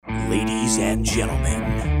ladies and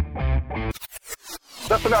gentlemen.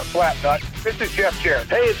 Listen up, Flatnut. This is Jeff Jarrett.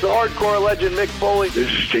 Hey, it's the hardcore legend Mick Foley. This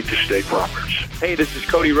is Interstate Roberts. Hey, this is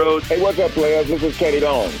Cody Rhodes. Hey, what's up, players? This is Teddy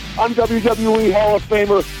Long. I'm WWE Hall of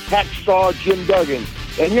Famer Hacksaw Jim Duggan,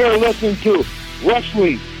 and you're listening to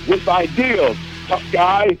Wrestling with Ideas. Tough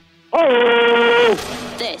guy.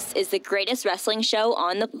 Oh! This is the greatest wrestling show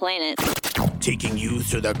on the planet. Taking you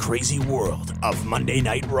through the crazy world of Monday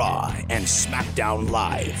Night Raw and SmackDown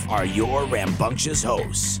Live are your rambunctious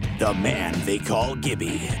hosts, the man they call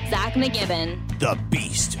Gibby, Zach McGibbon, the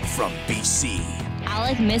beast from BC,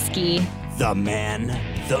 Alec Miske, the man,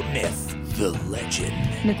 the myth, the legend,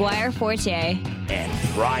 McGuire Forte, and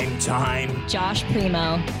primetime Josh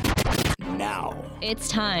Primo. Now, it's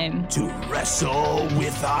time to wrestle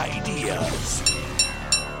with ideas.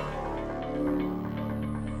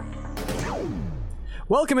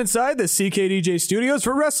 Welcome inside the CKDJ studios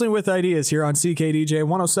for Wrestling with Ideas here on CKDJ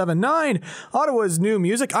 107.9, Ottawa's new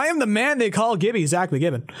music. I am the man they call Gibby, Zach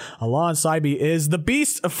McGibbon. Alongside me is the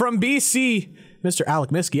beast from BC, Mr. Alec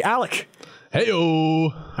Miske. Alec. Hey-o.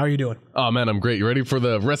 How are you doing? Oh, man, I'm great. You ready for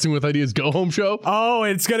the Wrestling with Ideas go-home show? Oh,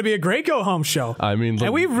 it's going to be a great go-home show. I mean...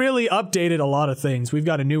 And we've really updated a lot of things. We've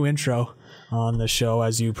got a new intro on the show,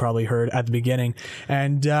 as you probably heard at the beginning.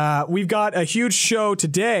 And we've got a huge show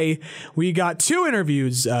today. We got two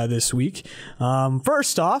interviews this week.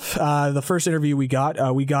 First off, the first interview we got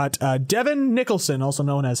Devon Nicholson, also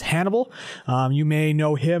known as Hannibal. You may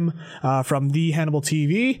know him from the Hannibal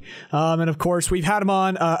TV. And of course, we've had him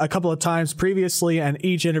on a couple of times previously, and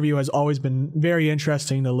each interview has always been very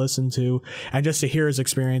interesting to listen to and just to hear his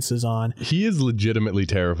experiences on. He is legitimately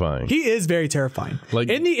terrifying. He is very terrifying. Like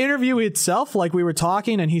in the interview itself, like we were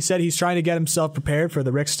talking, and he said he's trying to get himself prepared for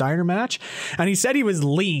the Rick Steiner match, and he said he was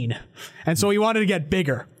lean, and so he wanted to get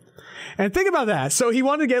bigger. And think about that. So he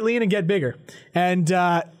wanted to get lean and get bigger, and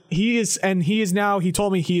he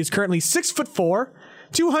told me he is currently 6'4",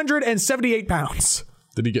 278 pounds.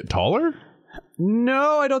 Did he get taller?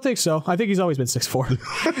 No, I don't think so. I think he's always been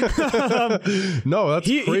 6'4". No, that's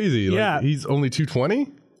crazy. Yeah, he's only 220.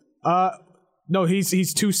 No,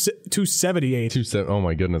 he's 278. Oh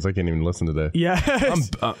my goodness, I can't even listen today. Yeah,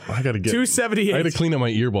 I gotta get 278. I gotta clean up my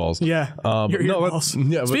earballs. Yeah, your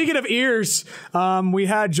earballs. Speaking of ears, we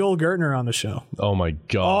had Joel Gertner on the show. Oh my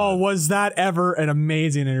god! Oh, was that ever an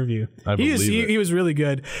amazing interview? I believe it. He was really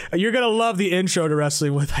good. You're gonna love the intro to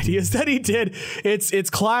Wrestling with Ideas that he did. It's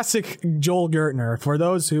classic Joel Gertner. For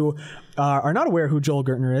those who are not aware who Joel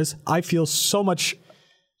Gertner is, I feel so much.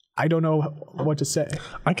 I don't know what to say.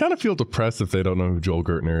 I kind of feel depressed if they don't know who Joel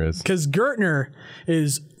Gertner is. Because Gertner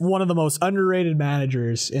is one of the most underrated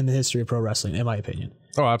managers in the history of pro wrestling, in my opinion.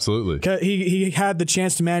 Oh, absolutely. He had the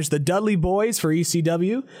chance to manage the Dudley Boyz for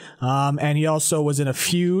ECW, and he also was in a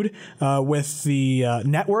feud with the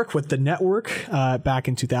network, back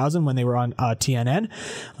in 2000 when they were on TNN.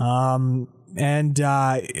 And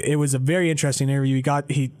it was a very interesting interview.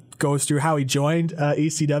 He goes through how he joined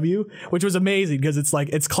ECW, which was amazing because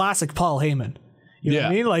it's classic Paul Heyman. You know what I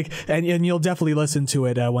mean? Like, and you'll definitely listen to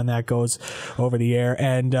it when that goes over the air.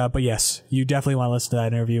 And but yes, you definitely want to listen to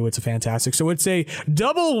that interview. It's fantastic. So it's a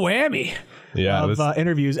double whammy of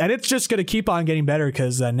interviews, and it's just going to keep on getting better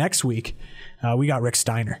because next week we got Rick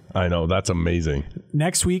Steiner. I know, that's amazing.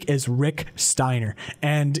 Next week is Rick Steiner,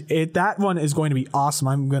 and that one is going to be awesome.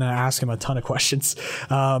 I'm going to ask him a ton of questions.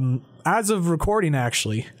 As of recording,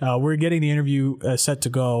 actually, we're getting the interview set to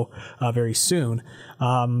go very soon.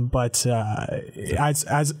 But as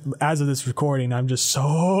of this recording, I'm just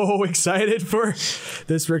so excited for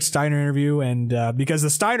this Rick Steiner interview, and because the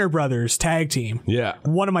Steiner brothers tag team,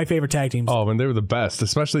 one of my favorite tag teams. Oh, and they were the best,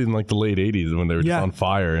 especially in like the late '80s when they were just on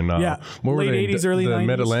fire. And what were late '80s, early '90s.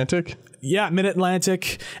 Mid-Atlantic. Yeah,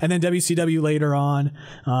 Mid-Atlantic, and then WCW later on.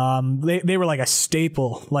 They were like a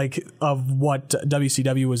staple, like of what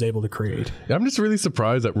WCW was able to create. Yeah, I'm just really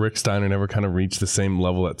surprised that Rick Steiner never kind of reached the same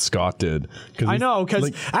level that Scott did. I know,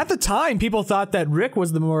 because at the time, people thought that Rick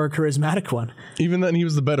was the more charismatic one. Even then, he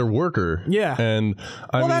was the better worker. Yeah. And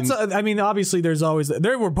I mean, obviously,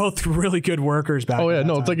 they were both really good workers back then. Oh, yeah,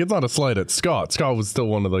 no, time. It's not a slight at Scott. Scott was still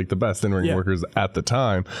one of like the best in-ring workers at the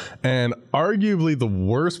time. And arguably the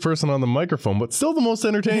worst person on the microphone, but still the most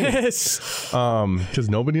entertaining. Yes. Because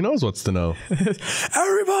nobody knows what's to know.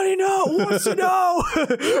 Everybody wants to know.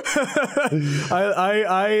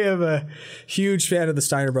 I am a huge fan of the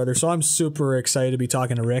Steiner brothers, so I'm super excited to be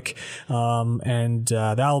talking to Rick. And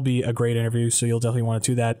that'll be a great interview, so you'll definitely want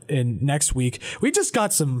to do that in next week. We just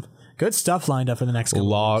got some good stuff lined up for the next couple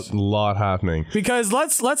lot happening. Because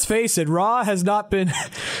let's face it, Raw has not been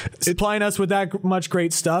supplying us with that much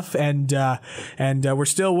great stuff, and we're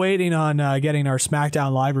still waiting on getting our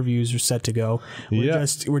SmackDown live reviews are set to go.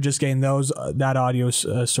 We're just getting that audio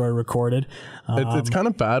sort of recorded. It's kind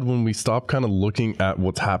of bad when we stop kind of looking at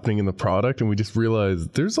what's happening in the product and we just realize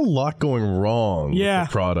there's a lot going wrong with the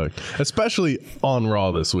product, especially on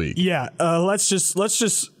Raw this week. Yeah, let's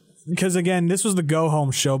just because again, this was the go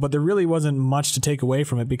home show, but there really wasn't much to take away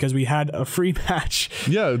from it because we had a free match.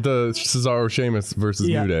 Yeah, the Cesaro Sheamus versus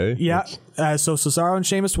New Day. Yeah, so Cesaro and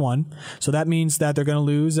Sheamus won, so that means that they're going to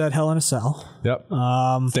lose at Hell in a Cell. Yep.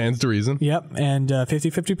 Stands to reason. Yep, and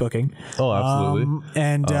 50-50 booking. Oh, absolutely.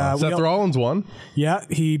 And Seth Rollins won. Yeah,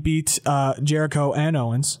 he beat Jericho and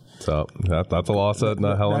Owens. So that's a loss at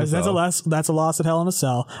Hell in a Cell. That's a loss at Hell in a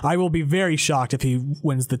Cell. I will be very shocked if he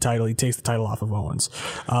wins the title. He takes the title off of Owens.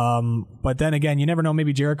 But then again, you never know.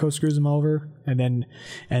 Maybe Jericho screws him over, and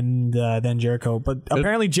then Jericho. But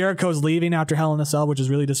apparently Jericho's leaving after Hell in a Cell, which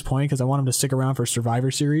is really disappointing because I want him to stick around for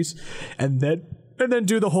Survivor Series, and then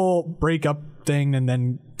do the whole breakup thing, and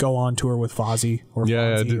then go on tour with Fozzy or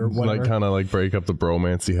Fonzie or whatever. Like kind of like break up the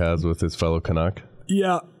bromance he has with his fellow Canuck.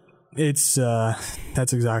 Yeah. It's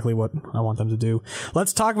that's exactly what I want them to do.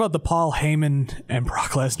 Let's talk about the Paul Heyman and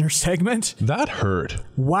Brock Lesnar segment. That hurt.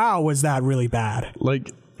 Wow, was that really bad?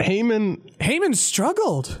 Like Heyman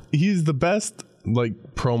struggled. He's the best like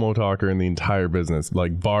promo talker in the entire business,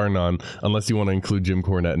 like bar none, unless you want to include Jim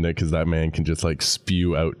Cornette in it, because that man can just like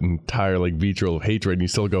spew out entire like vitriol of hatred and you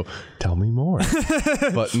still go, tell me more.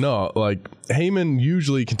 But no, like Heyman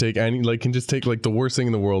usually can take like the worst thing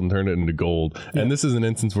in the world and turn it into gold. And this is an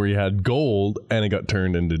instance where he had gold and it got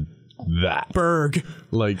turned into that Berg.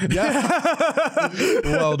 Like, yeah.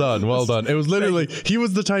 well done. It was literally he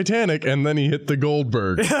was the Titanic and then he hit the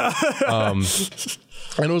Goldberg.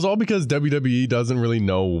 And it was all because WWE doesn't really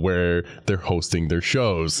know where they're hosting their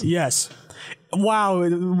shows. Yes. Wow,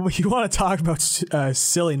 you want to talk about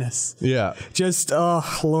silliness? Yeah. Just, oh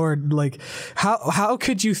Lord, like how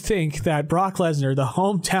could you think that Brock Lesnar, the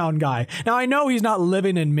hometown guy? Now I know he's not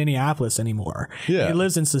living in Minneapolis anymore. Yeah, he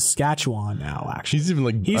lives in Saskatchewan now. Actually, he's even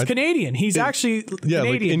like he's Canadian. He's actually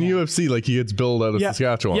Canadian like in now. UFC, like he gets billed out of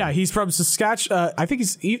Saskatchewan. Yeah, he's from Saskatchewan. I think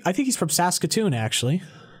he's from Saskatoon actually.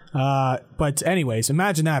 But anyways,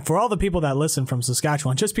 imagine that for all the people that listen from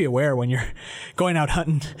Saskatchewan, just be aware when you're going out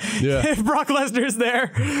hunting. Yeah. If Brock Lesnar's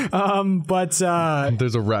there. But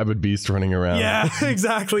there's a rabid beast running around. Yeah,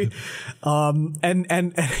 exactly.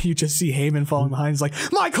 And you just see Heyman falling behind. He's like,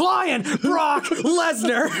 my client, Brock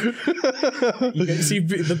Lesnar. You can see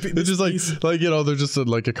it's just like, you know, they're just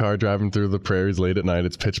like a car driving through the prairies late at night.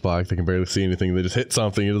 It's pitch black. They can barely see anything. They just hit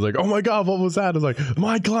something. It's like, oh my God, what was that? It's like,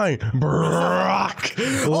 my client, Brock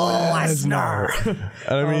Lesnar. And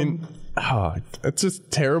I mean, it's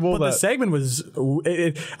just terrible. But the segment was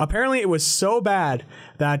apparently it was so bad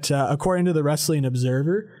that according to the Wrestling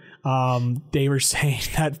Observer, they were saying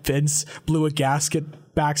that Vince blew a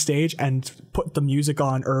gasket backstage and put the music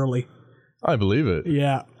on early. I believe it.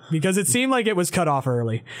 Yeah. Because it seemed like it was cut off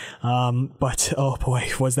early. But, oh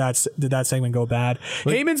boy, did that segment go bad.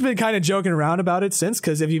 Like, Heyman's been kind of joking around about it since,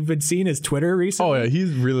 because if you've been seeing his Twitter recently. Oh, yeah,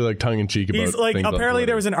 he's really like tongue-in-cheek about it. He's like, apparently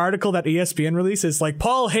there was an article that ESPN released. It's like,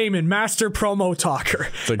 Paul Heyman, master promo talker.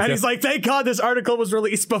 Like, and he's like, thank God this article was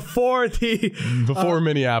released before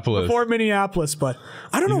Minneapolis. Before Minneapolis, but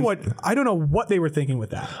I don't know what they were thinking with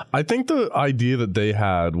that. I think the idea that they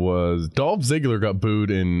had was Dolph Ziggler got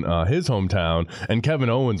booed in his hometown, and Kevin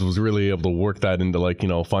Owens was really able to work that into like, you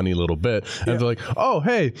know, a funny little bit. And they're like, oh,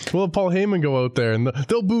 hey, we'll have Paul Heyman go out there and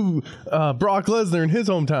they'll boo Brock Lesnar in his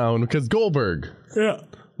hometown because Goldberg. Yeah.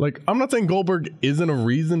 Like, I'm not saying Goldberg isn't a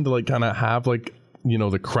reason to like kind of have like, you know,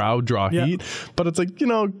 the crowd draw heat, but it's like, you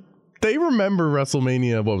know, they remember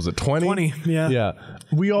WrestleMania, what was it, 20? 20, yeah. Yeah.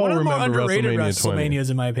 We all remember One of the more underrated WrestleMania 20. WrestleManias,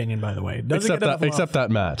 in my opinion, by the way. Except that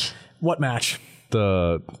match. What match?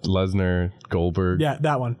 The Lesnar Goldberg. Yeah,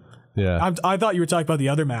 that one. Yeah. I thought you were talking about the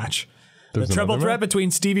other match. The triple threat between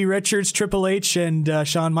Stevie Richards, Triple H, and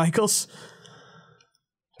Shawn Michaels.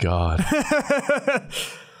 God.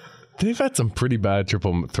 They've had some pretty bad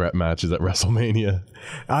triple threat matches at WrestleMania.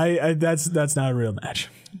 That's not a real match.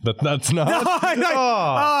 That's not. No,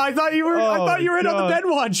 I thought you were. I thought you were in on the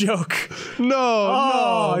Benoit joke.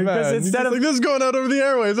 No, because instead of like, this is going out over the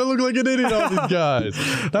airways, I look like an idiot. All these guys.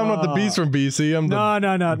 I'm not the Beast from BC. I'm no.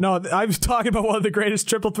 I was talking about one of the greatest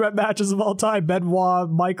triple threat matches of all time: Benoit,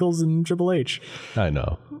 Michaels, and Triple H. I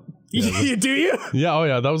know. Yeah, do you? Yeah, oh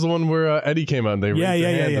yeah, that was the one where Eddie came out and they raised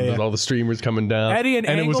their hand and there's all the streamers coming down. Eddie and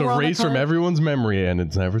it was erased from everyone's memory and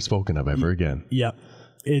it's never spoken of ever again. Yep.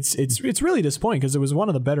 it's really disappointing because it was one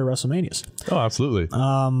of the better WrestleManias. Oh, absolutely.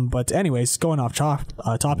 But anyways, going off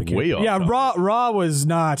topic here. Way off Yeah, topic. Raw was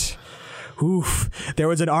not. Oof. There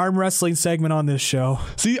was an arm wrestling segment on this show.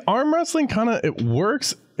 See, arm wrestling it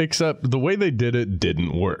works, except the way they did it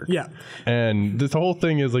didn't work. Yeah. And this whole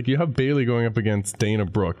thing is like you have Bayley going up against Dana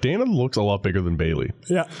Brooke. Dana looks a lot bigger than Bayley.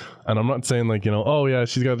 Yeah. And I'm not saying like, oh yeah,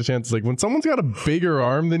 she's got the chance. It's like when someone's got a bigger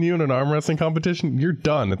arm than you in an arm wrestling competition, you're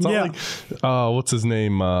done. It's not like, what's his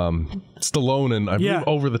name? Stallone and I believe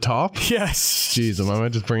Over the Top. Yes. Jeez, am I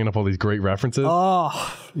just bringing up all these great references?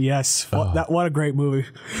 Oh, yes. What a great movie.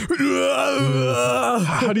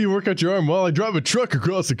 How do you work out your arm? Well, I drive a truck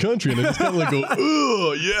across the country and I just kind of like go,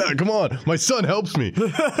 oh yeah, come on. My son helps me.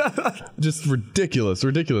 Just ridiculous.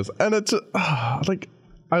 And it's like,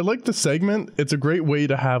 I like the segment. It's a great way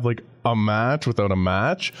to have like a match without a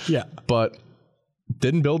match. Yeah. But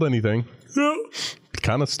didn't build anything.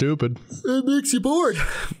 Kind of stupid. It makes you bored.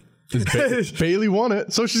 Bayley won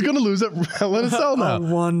it, so she's going to lose at Hell in a Cell now.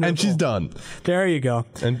 Wonderful. And she's done. There you go.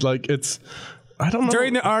 And like, I don't know.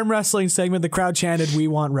 During the arm wrestling segment, the crowd chanted, "We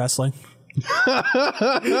want wrestling."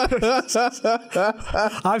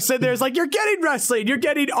 I've said there's like, you're getting wrestling. You're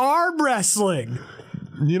getting arm wrestling.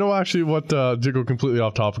 You know, actually, what to go completely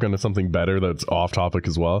off topic onto something better that's off topic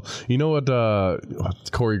as well. You know what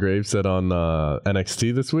Corey Graves said on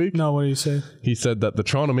NXT this week? No, what did he say? He said that the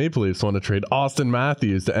Toronto Maple Leafs want to trade Austin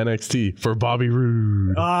Matthews to NXT for Bobby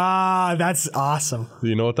Roode. Ah, that's awesome.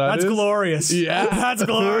 You know what that's glorious. Yeah, that's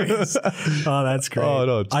glorious. Oh, that's great. Oh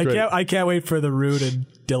no, it's great. I can't wait for the Roode and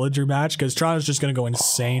Dillinger match because Toronto's just going to go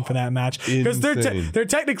insane for that match because they're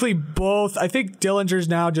technically both. I think Dillinger's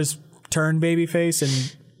now just turned babyface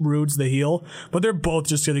and Rude's the heel, but they're both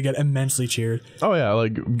just going to get immensely cheered. Oh yeah,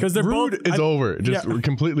 like because Rude is over,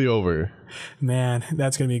 completely over. Man,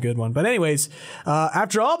 that's going to be a good one. But anyways,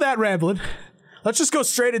 after all that rambling, let's just go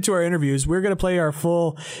straight into our interviews. We're going to play our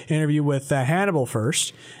full interview with Hannibal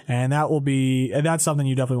first, and that's something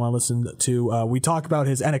you definitely want to listen to. We talk about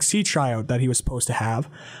his NXT tryout that he was supposed to have,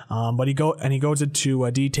 but he goes into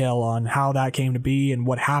detail on how that came to be and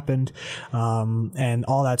what happened, and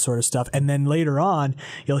all that sort of stuff. And then later on,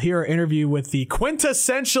 you'll hear an interview with the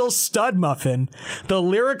quintessential stud muffin, the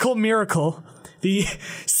lyrical miracle, the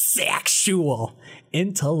sexual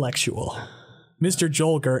intellectual, Mr.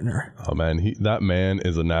 Joel Gertner. Oh man, that man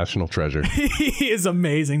is a national treasure. He is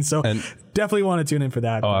amazing. So definitely want to tune in for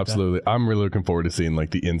that. Oh, absolutely. I'm really looking forward to seeing like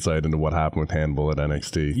the insight into what happened with Hannibal at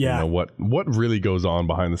NXT. Yeah. You know, what really goes on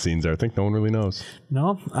behind the scenes there. I think no one really knows.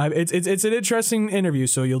 No, it's an interesting interview,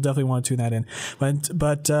 so you'll definitely want to tune that in.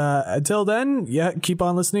 But until then, keep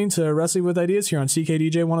on listening to Wrestling with Ideas here on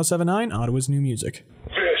CKDJ 107.9, Ottawa's new music.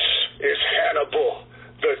 This is Hannibal,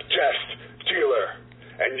 the Death Dealer,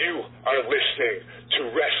 and you are listening to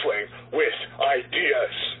Wrestling with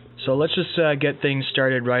Ideas. So let's just get things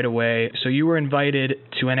started right away. So you were invited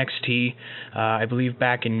to NXT, I believe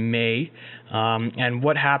back in May. And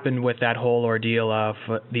what happened with that whole ordeal of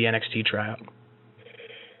the NXT tryout?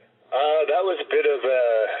 That was a bit of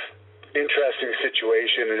a interesting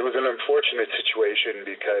situation. It was an unfortunate situation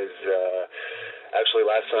because actually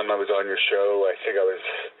last time I was on your show, I think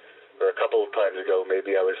or a couple of times ago,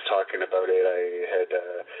 maybe I was talking about it. I had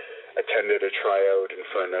attended a tryout in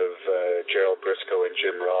front of Gerald Briscoe and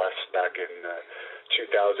Jim Ross back in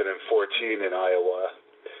 2014 in Iowa.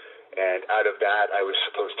 And out of that, I was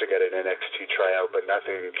supposed to get an NXT tryout, but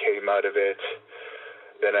nothing came out of it.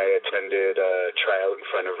 Then I attended a tryout in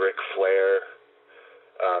front of Ric Flair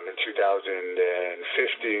in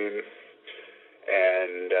 2015.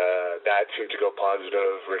 And that seemed to go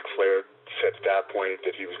positive. Ric Flair said at that point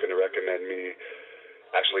that he was going to recommend me,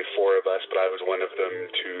 actually 4 of us, but I was one of them,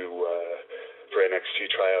 for NXT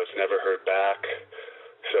tryouts. Never heard back.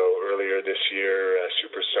 So earlier this year,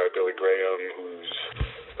 superstar Billy Graham, who's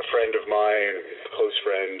a friend of mine, close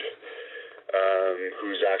friend,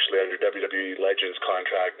 who's actually under WWE Legends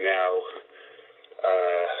contract now,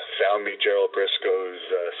 found me Gerald Briscoe's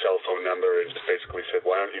cell phone number and just basically said,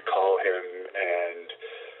 why don't you call him and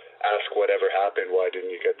ask whatever happened, why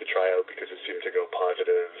didn't you get the tryout, because it seemed to go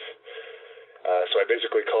positive. So I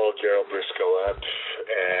basically called Gerald Briscoe up,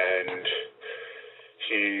 and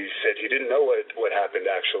he said he didn't know what happened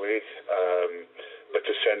actually, but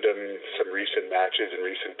to send him some recent matches and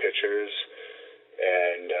recent pictures,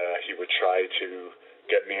 and he would try to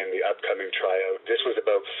get me in the upcoming tryout. This was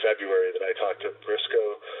about February that I talked to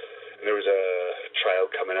Briscoe, and there was a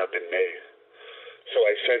tryout coming up in May. So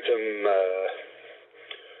I sent him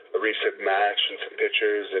a recent match and some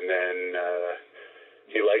pictures, and then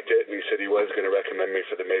he liked it, and he said he was going to recommend me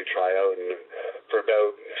for the May tryout. And for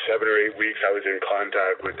about 7 or 8 weeks, I was in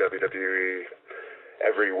contact with WWE,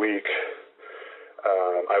 every week.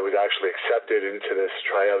 I was actually accepted into this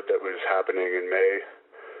tryout that was happening in May.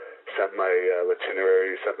 Sent my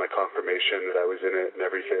itinerary, sent my confirmation that I was in it and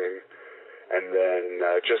everything. And then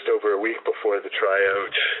just over a week before the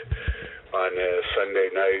tryout, on a Sunday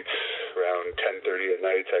night, around 10:30 at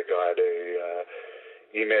night, I got a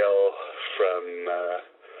email from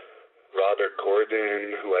Robert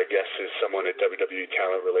Gordon, who I guess is someone at WWE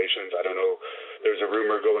Talent Relations. I don't know. There's a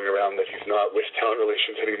rumor going around that he's not with Talent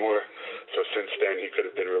Relations anymore. So since then, he could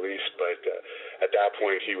have been released. But at that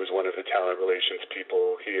point, he was one of the Talent Relations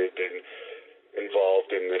people. He had been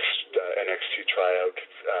involved in this NXT tryout,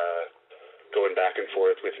 going back and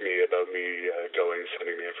forth with me about me going,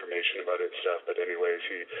 sending me information about it and stuff. But anyways,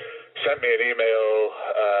 he sent me an email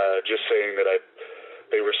just saying that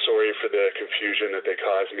they were sorry for the confusion that they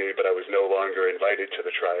caused me, but I was no longer invited to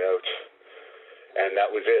the tryout. And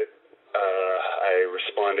that was it. I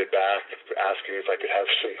responded back asking if I could have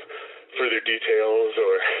some further details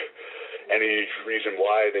or any reason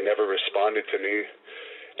why. They never responded to me.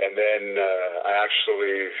 And then I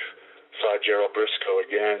actually saw Gerald Briscoe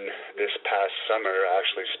again this past summer. I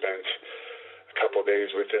actually spent a couple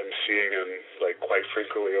days with him, seeing him like quite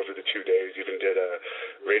frequently over the 2 days, even did a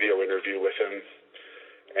radio interview with him.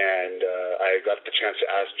 And I got the chance to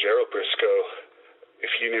ask Gerald Briscoe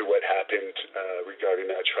if he knew what happened regarding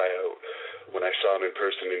that tryout when I saw him in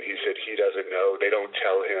person, and he said he doesn't know. They don't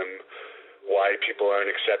tell him why people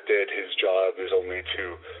aren't accepted. His job is only to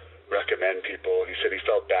recommend people. He said he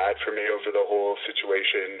felt bad for me over the whole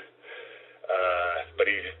situation, but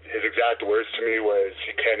his exact words to me was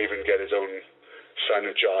he can't even get his own son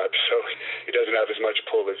a job, so he doesn't have as much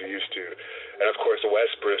pull as he used to. And of course,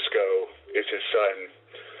 Wes Briscoe is his son,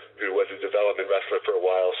 who was a development wrestler for a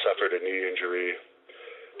while, suffered a knee injury,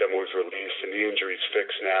 then was released. The knee injury's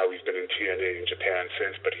fixed now. He's been in TNA in Japan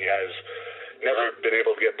since, but he has never been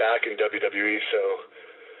able to get back in WWE, so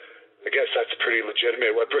I guess that's pretty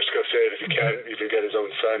legitimate what Briscoe said. If he can't even get his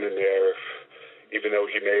own son in there, even though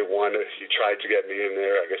he may want to, he tried to get me in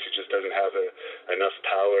there, I guess he just doesn't have enough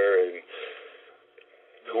power. And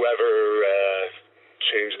whoever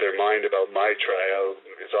changed their mind about my tryout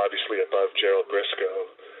is obviously above Gerald Briscoe.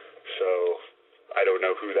 So I don't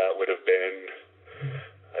know who that would have been.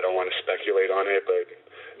 I don't want to speculate on it, but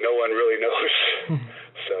no one really knows.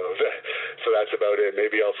 So that's about it.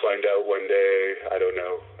 Maybe I'll find out one day. I don't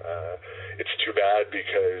know. It's too bad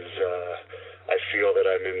because I feel that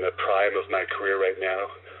I'm in the prime of my career right now.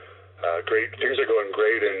 Great things are going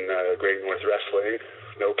great in Great North Wrestling.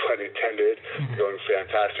 No pun intended. Going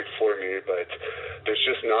fantastic for me, but there's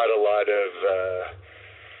just not a lot of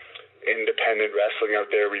independent wrestling out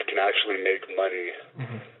there where you can actually make money.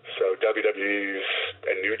 So WWE's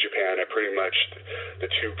and New Japan are pretty much the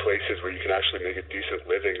two places where you can actually make a decent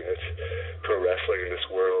living at pro wrestling in this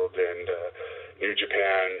world. And New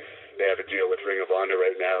Japan, they have a deal with Ring of Honor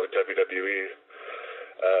right now with WWE.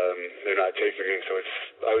 They're not taking me, so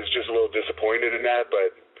I was just a little disappointed in that,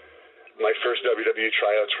 but my first WWE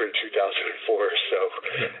tryouts were in 2004, so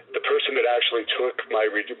the person that actually took my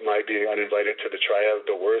being uninvited to the tryout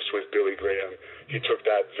the worst was Billy Graham. He took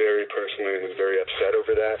that very personally and was very upset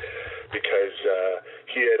over that because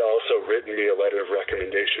he had also written me a letter of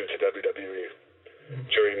recommendation to WWE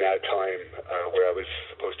during that time where I was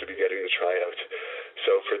supposed to be getting the tryout.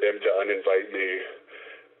 So for them to uninvite me,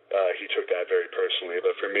 he took that very personally.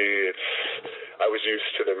 But for me, I was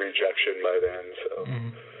used to the rejection by then, so...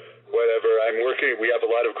 Whatever, I'm working. We have a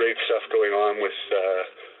lot of great stuff going on with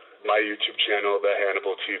my YouTube channel, the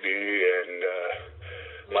Hannibal TV,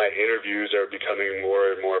 and my interviews are becoming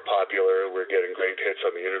more and more popular. We're getting great hits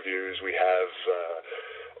on the interviews. We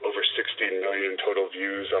have over 16 million total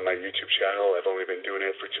views on my YouTube channel. I've only been doing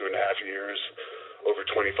it for 2.5 years. Over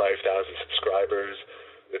 25,000 subscribers.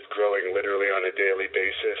 It's growing literally on a daily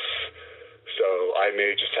basis. So I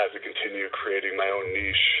may just have to continue creating my own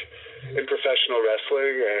niche in professional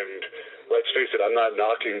wrestling, and let's face it, I'm not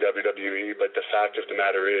knocking WWE, but the fact of the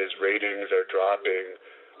matter is ratings are dropping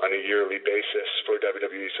on a yearly basis for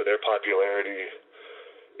WWE, so their popularity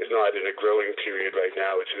is not in a growing period right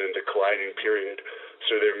now, it's in a declining period,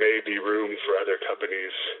 so there may be room for other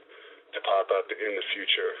companies to pop up in the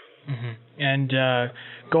future. And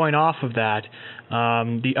going off of that,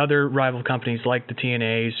 the other rival companies like the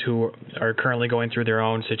TNAs who are currently going through their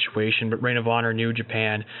own situation, but Ring of Honor, New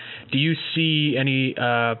Japan, do you see any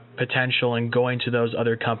potential in going to those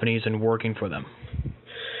other companies and working for them?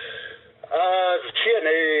 The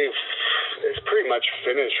TNA is pretty much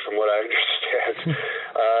finished from what I understand,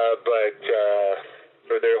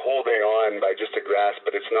 but they're holding on by just a grasp,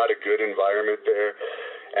 but it's not a good environment there,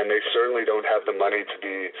 and they certainly don't have the money to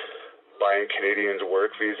be buying Canadians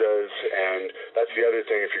work visas, and that's the other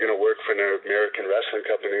thing. If you're going to work for an American wrestling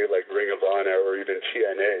company like Ring of Honor or even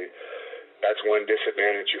TNA, that's one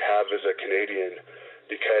disadvantage you have as a Canadian,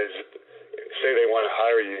 because say they want to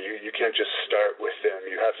hire you, you can't just start with them.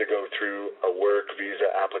 You have to go through a work visa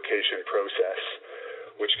application process,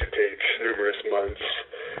 which can take numerous months,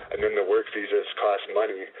 and then the work visas cost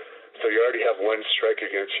money. So you already have one strike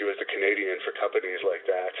against you as a Canadian for companies like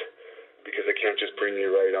that, because they can't just bring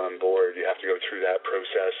you right on board. You have to go through that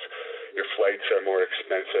process. Your flights are more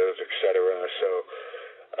expensive, etc. So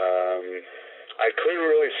I couldn't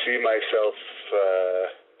really see myself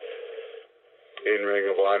in Ring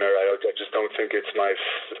of Honor. I just don't think it's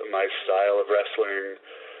my style of wrestling.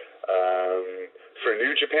 For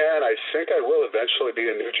New Japan, I think I will eventually be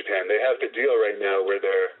in New Japan. They have the deal right now where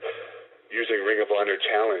they're using Ring of Honor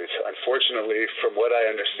talent. Unfortunately, from what I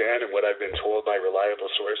understand and what I've been told by reliable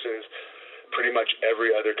sources, pretty much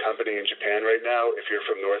every other company in Japan right now, if you're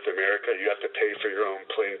from North America, you have to pay for your own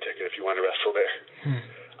plane ticket if you want to wrestle there.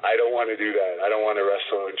 I don't want to do that. I don't want to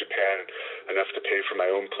wrestle in Japan enough to pay for my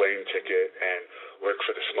own plane ticket and work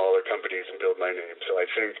for the smaller companies and build my name. So I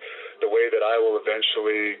think the way that I will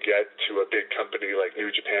eventually get to a big company like New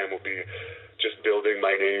Japan will be just building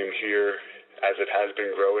my name here as it has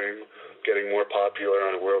been growing, getting more popular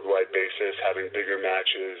on a worldwide basis, having bigger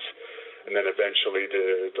matches, and then eventually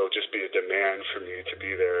there'll just be a demand for me to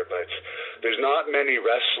be there. But there's not many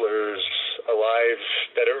wrestlers alive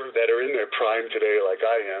that are in their prime today like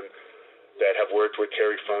I am, that have worked with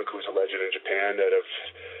Terry Funk, who's a legend in Japan, that have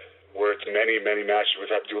worked many matches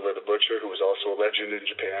with Abdullah the Butcher, who was also a legend in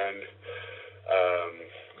Japan.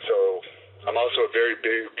 So I'm also a very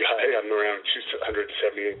big guy. I'm around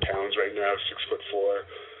 278 pounds right now, 6'4".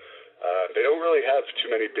 They don't really have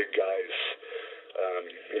too many big guys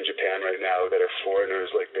in Japan right now that are foreigners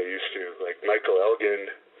like they used to. Like Michael Elgin,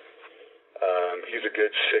 he's a good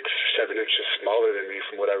 6-7 inches smaller than me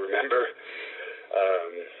from what I remember.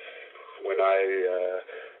 When I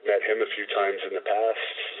met him a few times in the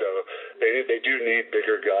past, so they do need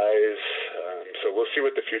bigger guys. So we'll see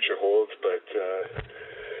what the future holds. But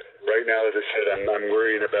right now, as I said, I'm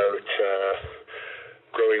worried about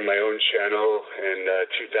growing my own channel. In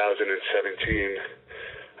 2017,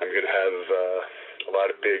 I'm going to have a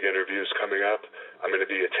lot of big interviews coming up. I'm going to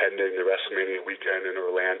be attending the WrestleMania weekend in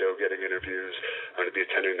Orlando, getting interviews. I'm going to be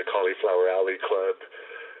attending the Cauliflower Alley Club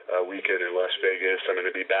weekend in Las Vegas. I'm going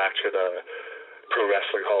to be back to the Pro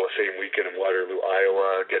Wrestling Hall of Fame weekend in Waterloo,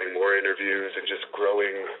 Iowa, getting more interviews and just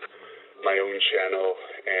growing my own channel.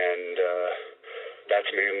 And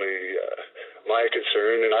that's mainly my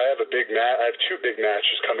concern. And I have I have two big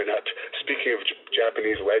matches coming up. Speaking of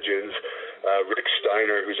Japanese legends, Rick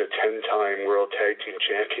Steiner, who's a 10-time World Tag Team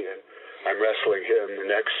Champion, I'm wrestling him the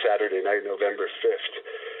next Saturday night, November 5th,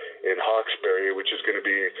 in Hawkesbury, which is going to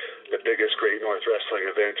be the biggest Great North Wrestling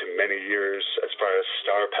event in many years as far as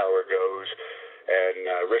star power goes.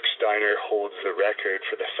 And Rick Steiner holds the record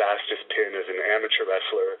for the fastest pin as an amateur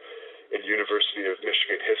wrestler in University of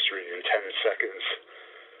Michigan history in 10 seconds.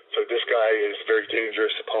 So this guy is a very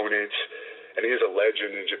dangerous opponent, and he is a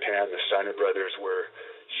legend in Japan. The Steiner brothers were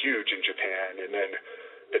huge in Japan. And then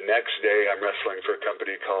the next day, I'm wrestling for a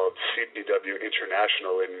company called CPW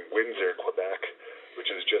International in Windsor, Quebec,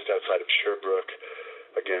 which is just outside of Sherbrooke,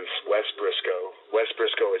 against West Briscoe. West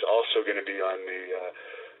Briscoe is also going to be on the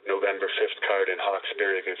November 5th card in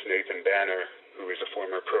Hawkesbury against Nathan Banner, who is a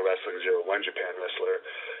former Pro Wrestling 01 Japan wrestler.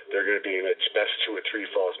 They're going to be in its best 2 or 3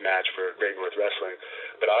 falls match for Great North Wrestling.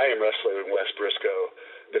 But I am wrestling with West Briscoe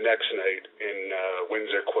the next night in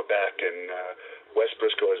Windsor, Quebec, and West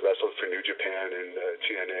Briscoe has wrestled for New Japan and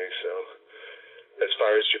TNA. So as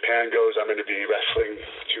far as Japan goes, I'm going to be wrestling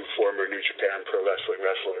 2 former New Japan Pro Wrestling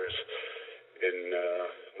wrestlers in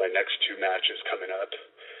my next 2 matches coming up.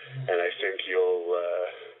 And I think you'll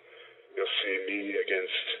see me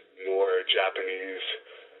against more Japanese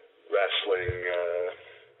wrestling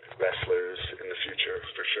wrestlers in the future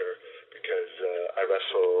for sure, because I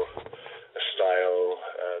wrestle a style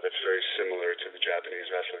that's very similar to the Japanese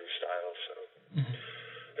wrestling style. So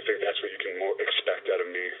I think that's what you can expect out of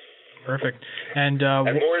me. Perfect. And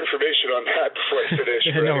more information on that before I finish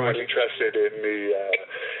for anyone interested in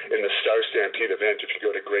the Star Stampede event. If you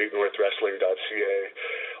go to greatnorthwrestling.ca,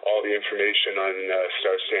 all the information on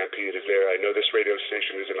Star Stampede is there. I know this radio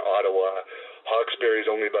station is in Ottawa. Hawkesbury is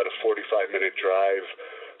only about a 45-minute drive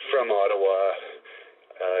from Ottawa.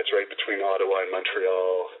 It's right between Ottawa and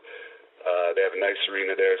Montreal. They have a nice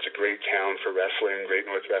arena there. It's a great town for wrestling. Great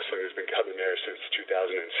North Wrestling has been coming there since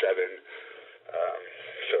 2007.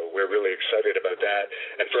 So we're really excited about that.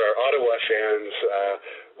 And for our Ottawa fans,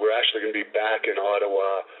 we're actually going to be back in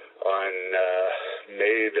Ottawa on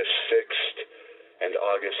May the 6th and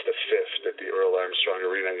August the 5th at the Earl Armstrong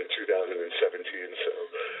Arena in 2017. So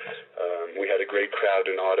we had a great crowd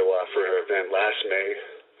in Ottawa for our event last May.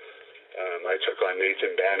 I took on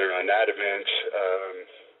Nathan Banner on that event,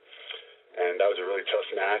 and that was a really tough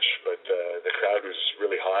match, but the crowd was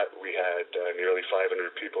really hot. We had nearly 500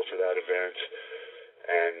 people for that event,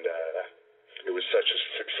 and it was such a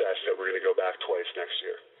success that we're going to go back twice next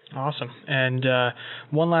year. Awesome. And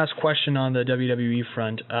one last question on the WWE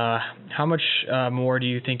front. How much more do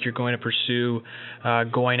you think you're going to pursue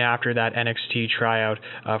going after that NXT tryout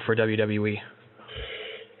for WWE?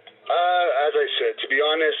 As I said, to be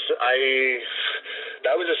honest,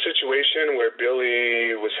 that was a situation where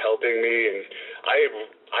Billy was helping me, and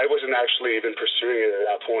I wasn't actually even pursuing it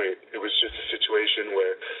at that point. It was just a situation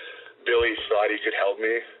where Billy thought he could help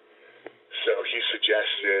me. So he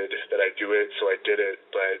suggested that I do it, so I did it.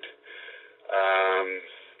 But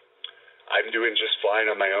I'm doing just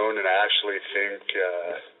fine on my own, and I actually think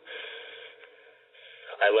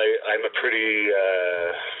I'm a pretty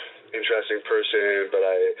interesting person, but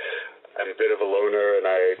I'm a bit of a loner, and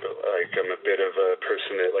I'm a bit of a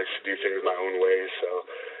person that likes to do things my own way. So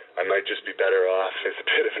I might just be better off as a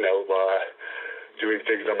bit of an outlaw, doing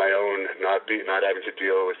things on my own, not having to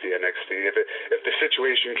deal with the NXT. If the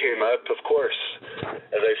situation came up, of course,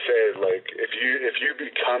 as I said, like if you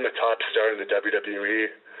become a top star in the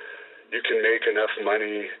WWE, you can make enough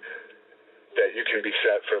money that you can be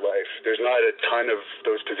set for life. There's not a ton of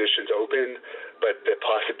those positions open, but the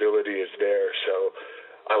possibility is there. So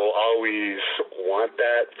I will always want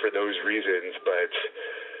that for those reasons. But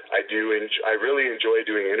I really enjoy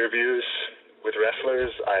doing interviews with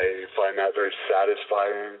wrestlers. I find that very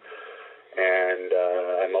satisfying, and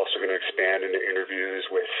I'm also going to expand into interviews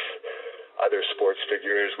with other sports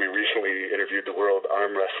figures. We recently interviewed the World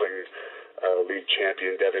Arm Wrestling League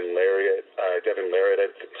champion Devon Larratt, and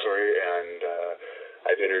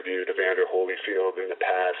I've interviewed Evander Holyfield in the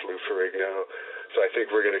past, Lou Ferrigno. So I think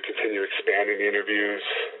we're going to continue expanding the interviews,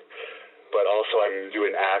 but also I'm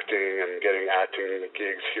doing acting. I'm getting acting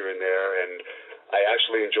gigs here and there, and I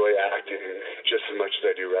actually enjoy acting just as much as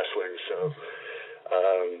I do wrestling. So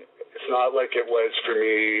it's not like it was for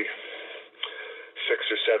me 6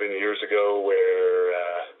 or 7 years ago, where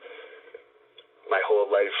my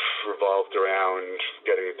whole life revolved around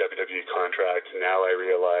getting a WWE contract. Now I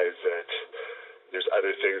realize that there's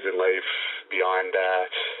other things in life beyond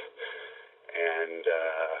that, and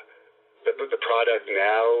the product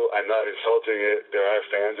now, I'm not insulting it. There are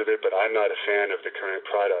fans of it, but I'm not a fan of the current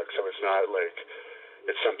product, so it's not like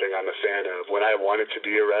it's something I'm a fan of. When I wanted to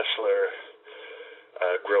be a wrestler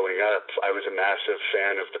growing up, I was a massive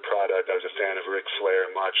fan of the product. I was a fan of Ric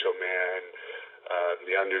Flair, Macho Man,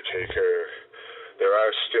 The Undertaker. There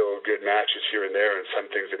are still good matches here and there, and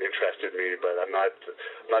some things that interested me, but I'm not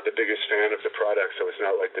the biggest fan of the product, so it's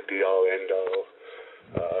not like the be-all, end-all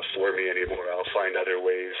for me anymore. I'll find other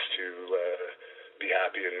ways to be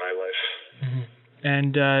happy in my life. Mm-hmm.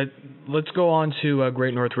 And let's go on to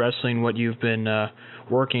Great North Wrestling, what you've been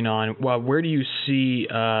working on. Well, where do you see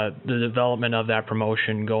the development of that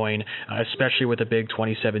promotion going, especially with the big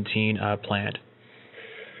 2017 planned?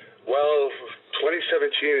 Well,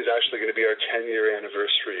 2017 is actually going to be our 10-year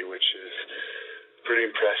anniversary, which is pretty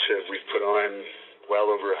impressive. We've put on well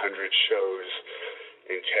over 100 shows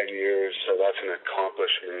in 10 years, so that's an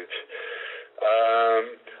accomplishment.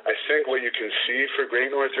 I think what you can see for Great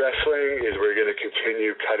North Wrestling is we're going to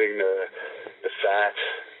continue cutting the fat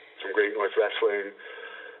from Great North Wrestling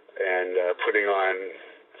and putting on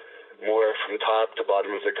more from top to bottom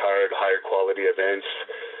of the card, higher quality events.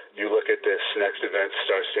 You look at this next event,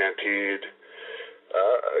 Star Stampede.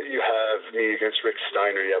 You have me against Rick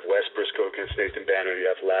Steiner. You have Wes Briscoe against Nathan Banner. You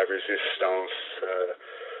have La Resistance,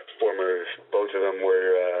 both of them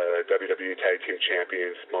were WWE Tag Team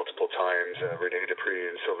Champions multiple times, Rene Dupree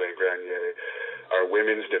and Sylvain Grenier. Our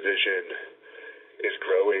women's division is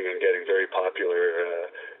growing and getting very popular.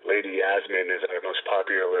 Lady Yasmin is our most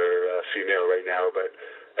popular female right now, but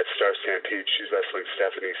at Star Stampede, she's wrestling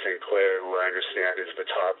Stephanie St. Clair, who I understand is the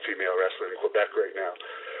top female wrestler in Quebec right now.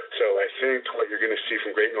 So I think what you're going to see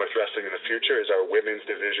from Great North Wrestling in the future is our women's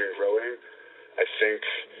division growing. I think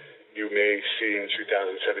you may see in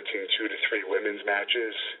 2017 2 to 3 women's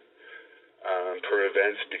matches per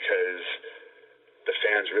event, because the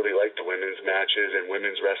fans really like the women's matches, and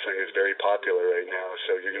women's wrestling is very popular right now.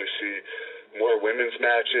 So you're going to see more women's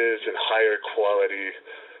matches and higher quality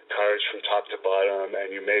cards from top to bottom,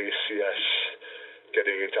 and you may see us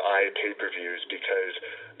getting into pay-per-views, because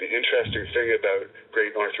the interesting thing about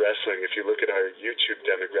Great North Wrestling, if you look at our YouTube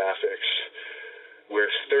demographics,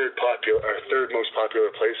 our third most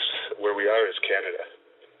popular place where we are is Canada.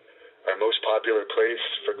 Our most popular place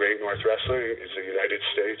for Great North Wrestling is the United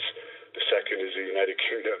States. The second is the United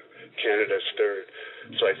Kingdom. Canada's third.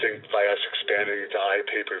 So I think by us expanding to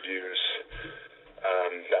pay-per-views,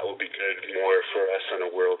 that will be good more for us on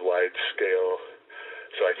a worldwide scale.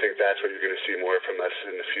 So I think that's what you're going to see more from us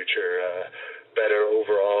in the future. Better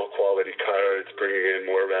overall quality cards, bringing in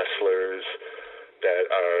more wrestlers that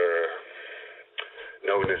are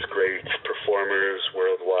known as great performers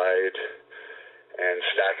worldwide, and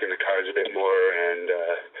stacking the cards a bit more, and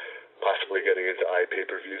possibly getting into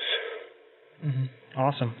pay-per-views. Mm-hmm.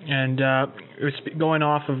 Awesome. And going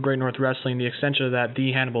off of Great North Wrestling, the extension of that,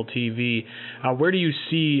 the Hannibal TV, where do you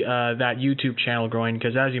see that YouTube channel growing?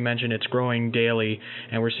 Because as you mentioned, it's growing daily,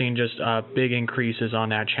 and we're seeing just big increases on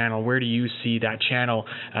that channel. Where do you see that channel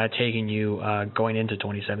taking you going into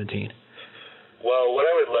 2017? Well, what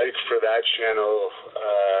I would like for that channel,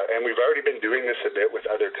 and we've already been doing this a bit with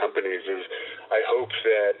other companies, is I hope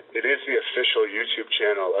that it is the official YouTube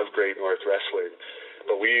channel of Great North Wrestling,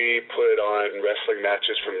 but we put on wrestling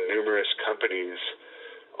matches from numerous companies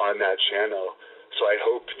on that channel. So I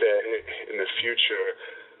hope that in the future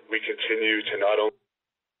we continue to not only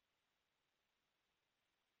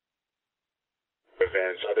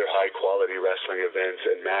events, other high-quality wrestling events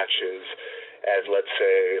and matches, as let's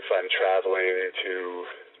say if I'm traveling to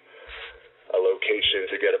a location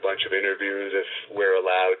to get a bunch of interviews, if we're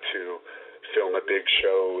allowed to film a big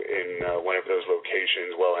show in one of those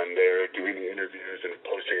locations while I'm there doing the interviews and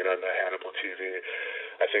posting it on the Hannibal TV,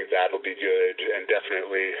 I think that'll be good. And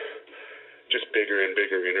definitely just bigger and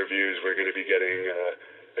bigger interviews. We're going to be getting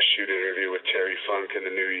a shoot interview with Terry Funk in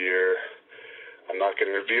the new year. I'm not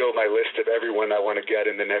going to reveal my list of everyone I want to get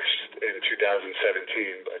in 2017,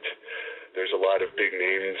 but there's a lot of big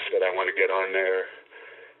names that I want to get on there.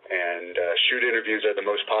 And shoot interviews are the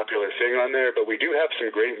most popular thing on there, but we do have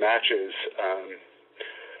some great matches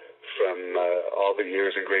from all the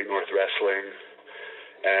years in Great North Wrestling.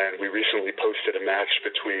 And we recently posted a match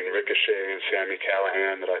between Ricochet and Sami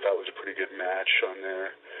Callihan that I thought was a pretty good match on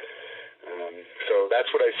there. So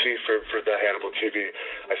that's what I see for the Hannibal TV.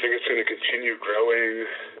 I think it's going to continue growing,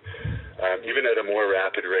 even at a more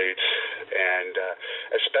rapid rate, and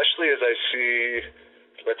especially as I see,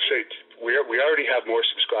 let's say, we already have more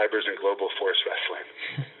subscribers in Global Force Wrestling,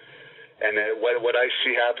 and what I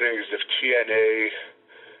see happening is if TNA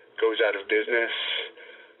goes out of business,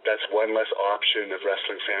 that's one less option of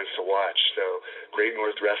wrestling fans to watch. So Great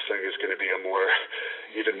North Wrestling is going to be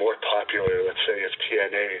even more popular, let's say, if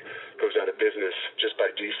TNA goes out of business just by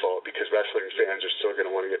default, because wrestling fans are still going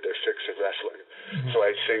to want to get their fix of wrestling. Mm-hmm. So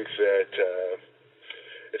I think that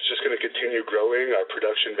it's just going to continue growing. Our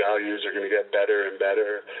production values are going to get better and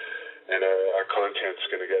better, and our content's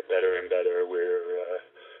going to get better and better. We're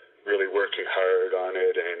really working hard on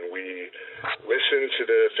it, and we listen to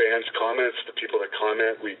the fans' comments, the people that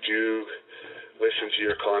comment. We do listen to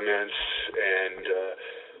your comments, and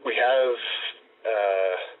we have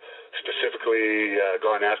specifically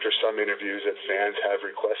gone after some interviews that fans have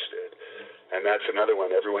requested, and that's another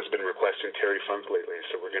one. Everyone's been requesting Terry Funk lately,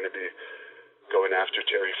 so we're going to be going after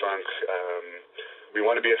Terry Funk. We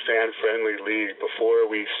want to be a fan-friendly league. Before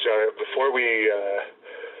we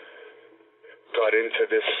got into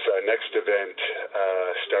this next event,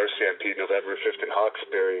 Star Stampede, November 5th in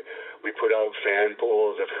Hawkesbury, we put out fan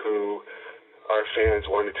polls of who our fans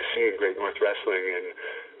wanted to see in Great North Wrestling, and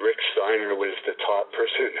Rick Steiner was the top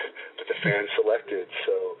person that the fans selected.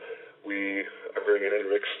 So we are bringing in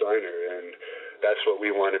Rick Steiner, and that's what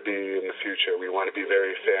we want to be in the future. We want to be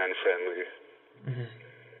very fan-friendly. Mm-hmm.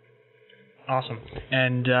 Awesome.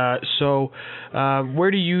 And so where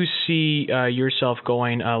do you see yourself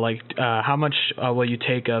going? How much will you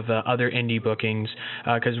take of other indie bookings?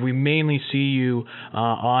 Because we mainly see you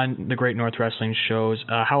on the Great North Wrestling shows.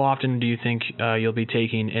 How often do you think you'll be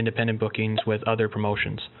taking independent bookings with other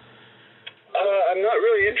promotions? I'm not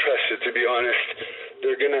really interested, to be honest.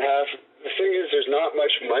 They're going to have... The thing is, there's not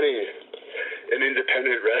much money in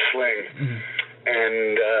independent wrestling. Mm-hmm.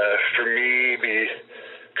 And for me,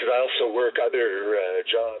 because I also work other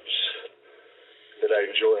jobs that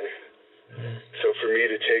I enjoy. So for me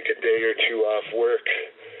to take a day or two off work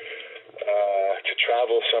to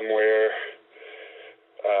travel somewhere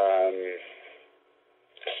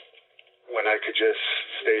when I could just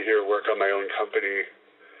stay here, work on my own company,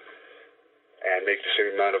 and make the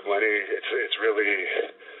same amount of money, it's really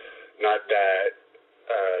not that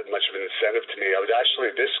much of an incentive to me. I was actually,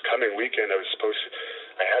 this coming weekend,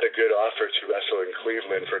 I had a good offer to wrestle in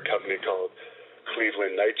Cleveland for a company called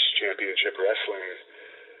Cleveland Knights Championship Wrestling,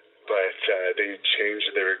 but they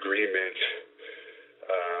changed their agreement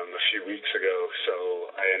a few weeks ago, so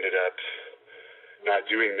I ended up not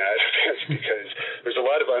doing that because there's a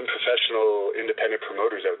lot of unprofessional independent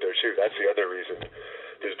promoters out there too. That's the other reason.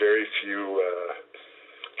 There's very few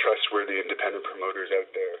trustworthy independent promoters out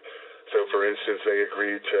there. So, for instance, they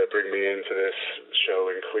agreed to bring me into this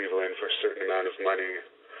show in Cleveland for a certain amount of money.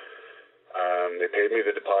 They paid me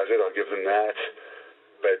the deposit. I'll give them that.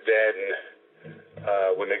 But then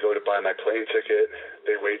when they go to buy my plane ticket,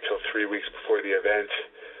 they wait till 3 weeks before the event,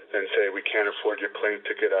 then say, we can't afford your plane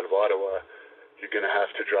ticket out of Ottawa. You're going to have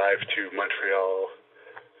to drive to Montreal,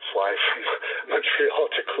 fly from Montreal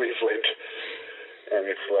to Cleveland. And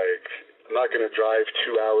it's like, I'm not going to drive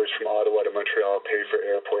 2 hours from Ottawa to Montreal, pay for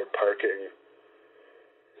airport parking,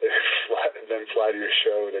 then fly to your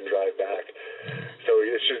show, then drive back. So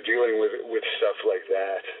it's just dealing with stuff like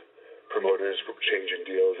that. Promoters changing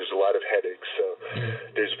deals. There's a lot of headaches. So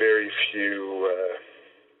there's very few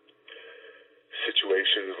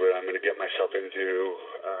situations where I'm going to get myself into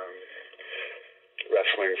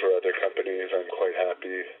wrestling for other companies. I'm quite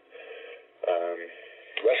happy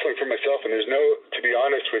wrestling for myself, and there's no, to be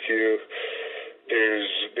honest with you,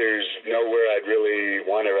 there's nowhere I'd really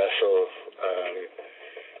want to wrestle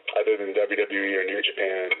other than WWE or New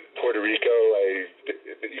Japan. Puerto Rico,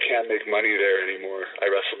 you can't make money there anymore.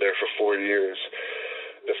 I wrestled there for 4 years.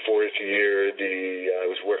 The fourth year, I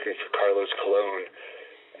was working for Carlos Colon,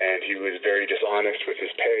 and he was very dishonest with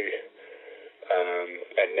his pay.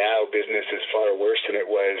 And now business is far worse than it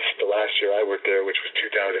was the last year I worked there, which was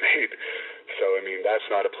 2008. So, I mean, that's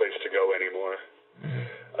not a place to go anymore.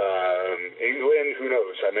 England, who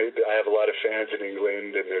knows? I have a lot of fans in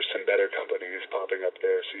England, and there's some better companies popping up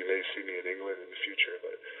there, so you may see me in England in the future.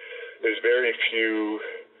 But there's very few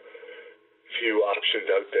options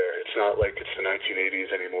out there. It's not like it's the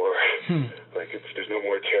 1980s anymore. There's no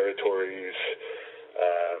more territories.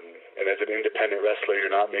 And as an independent wrestler, you're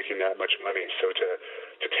not making that much money. So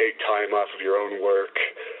to take time off of your own work,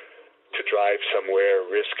 to drive somewhere,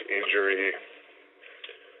 risk injury,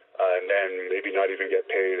 and then maybe not even get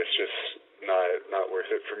paid, it's just not worth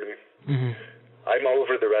it for me. Mm-hmm. I'm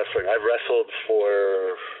over the wrestling. I've wrestled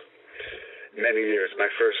for many years. My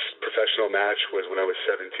first professional match was when I was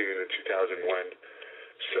 17 in 2001.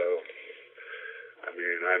 So, I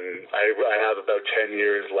mean, I have about 10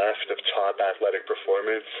 years left of top athletic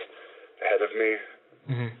performance ahead of me.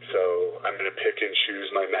 Mm-hmm. So I'm going to pick and choose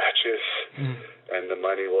my matches, and the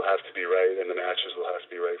money will have to be right, and the matches will have to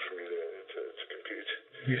be right for me to compete.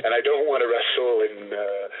 Yeah. And I don't want to wrestle in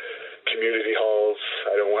community halls.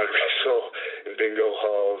 I don't want to wrestle in bingo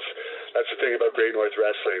halls. That's the thing about Great North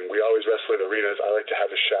Wrestling. We always wrestle in arenas. I like to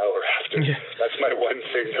have a shower after. Yeah. That's my one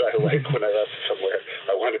thing that I like when I wrestle somewhere.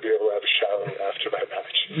 I want to be able to have a shower after my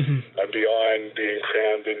match. Mm-hmm. I'm beyond being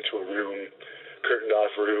crammed into a room, curtained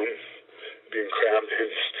off room, being crammed in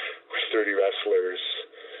with 30 wrestlers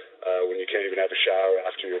when you can't even have a shower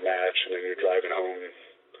after your match, and then you're driving home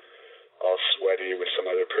all sweaty with some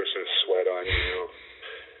other person's sweat on you.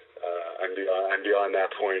 I'm beyond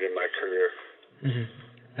that point in my career. Mm-hmm.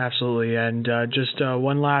 Absolutely. And just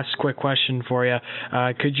one last quick question for you.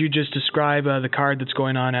 Could you just describe the card that's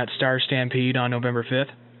going on at Star Stampede on November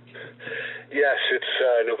 5th? Yes, it's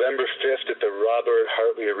November 5th at the Robert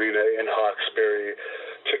Hartley Arena in Hawkesbury.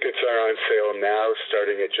 Tickets are on sale now,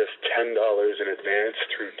 starting at just $10 in advance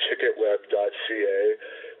through ticketweb.ca,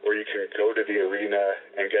 or you can go to the arena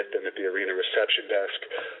and get them at the arena reception desk.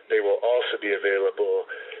 They will also be available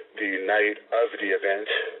the night of the event,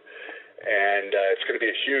 and it's going to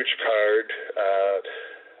be a huge card.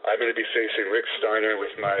 I'm going to be facing Rick Steiner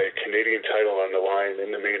with my Canadian title on the line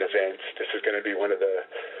in the main event. This is going to be one of the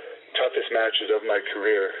toughest matches of my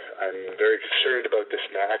career. I'm very concerned about this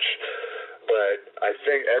match, but I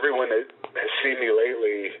think everyone that has seen me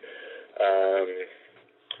lately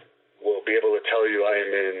will be able to tell you I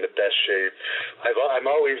am in the best shape. I'm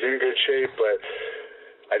always in good shape, but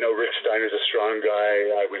I know Rick Steiner's a strong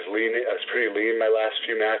guy. I was pretty lean my last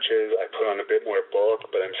few matches. I put on a bit more bulk,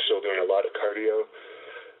 but I'm still doing a lot of cardio.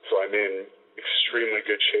 So I'm in extremely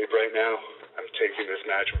good shape right now. I'm taking this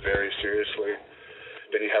match very seriously.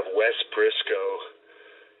 Then you have Wes Briscoe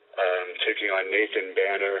taking on Nathan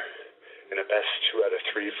Banner in a best 2 out of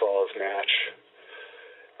 3 falls match.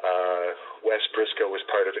 Wes Briscoe was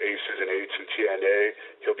part of Aces and Eights in TNA.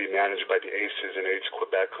 He'll be managed by the Aces and Eights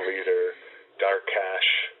Quebec leader, Dark Cash,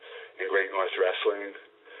 in Great North Wrestling.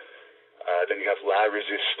 Then you have La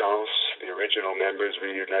Resistance, the original members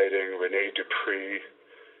reuniting, Rene Dupree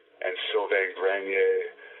and Sylvain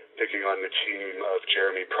Grenier, taking on the team of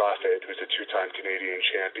Jeremy Prophet, who's a 2-time Canadian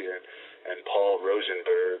champion, and Paul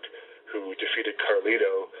Rosenberg, who defeated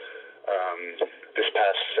Carlito this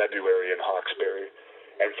past February in Hawkesbury.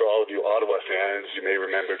 And for all of you Ottawa fans, you may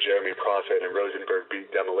remember Jeremy Prophet and Rosenberg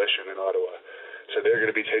beat Demolition in Ottawa. So they're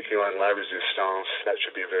going to be taking on La Resistance. That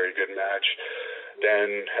should be a very good match.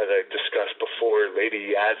 Then, as I discussed before,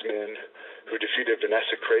 Lady Yasmin, who defeated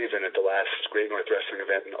Vanessa Craven at the last Great North Wrestling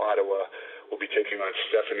event in Ottawa, will be taking on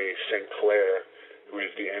Stephanie St. Clair, who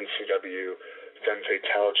is the NCW Femme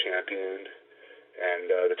Fatale champion and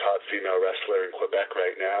the top female wrestler in Quebec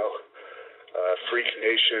right now. Freak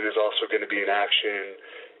Nation is also going to be in action.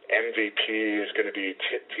 MVP is going to be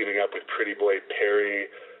teaming up with Pretty Boy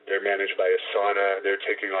Perry. They're managed by Asana. They're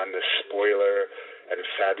taking on the Spoiler and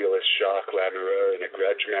Fabulous Jacques Lamoureux in a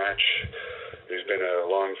grudge match. There's been a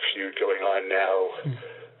long feud going on now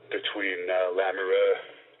between Lamoureux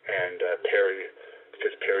and Perry,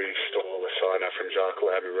 because Perry stole Asana from Jacques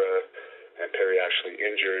Lamoureux, and Perry actually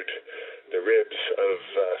injured the ribs of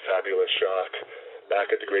Fabulous Jacques back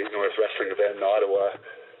at the Great North Wrestling event in Ottawa,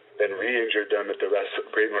 then re-injured them at the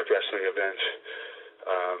Great North Wrestling event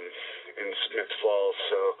in Smith Falls.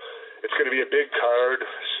 So it's going to be a big card,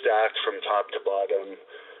 stacked from top to bottom.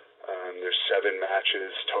 There's 7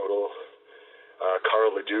 matches total.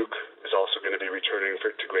 Carl Leduc is also going to be returning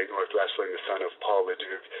to Great North Wrestling, the son of Paul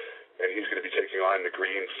Leduc, and he's going to be taking on the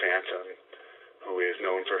Green Phantom, who is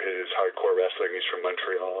known for his hardcore wrestling. He's from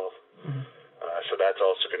Montreal. So that's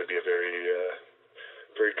also going to be a very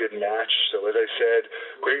good match. So as I said,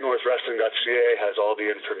 GreatNorthWrestling.ca has all the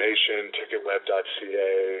information.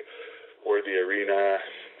 TicketWeb.ca or the arena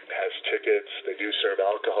has tickets. They do serve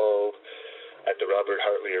alcohol at the Robert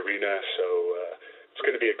Hartley Arena. So it's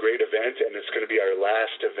going to be a great event, and it's going to be our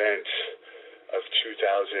last event of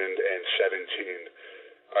 2017.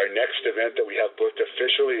 Our next event that we have booked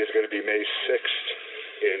officially is going to be May 6th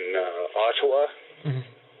in Ottawa,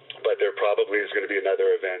 but there probably is going to be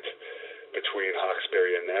another event between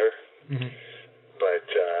Hawkesbury and there. But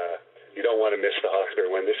you don't want to miss the Hawkesbury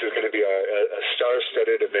one. This is going to be a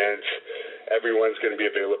star-studded event. Everyone's going to be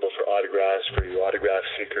available for autographs, for you autograph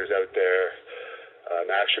seekers out there. An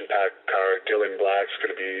action-packed card. Dylan Black's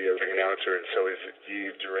going to be a ring announcer, and so is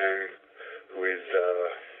Yves Durand, who is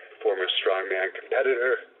a former strongman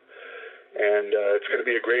competitor. And it's going to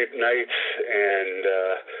be a great night. And,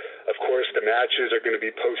 of course, the matches are going to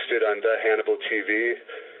be posted on the Hannibal TV,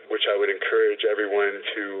 which I would encourage everyone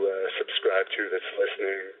to subscribe to that's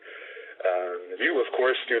listening. You, of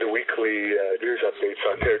course, do the weekly news updates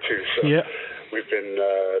on there, too. So we've been,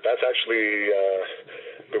 that's actually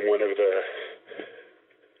been one of the,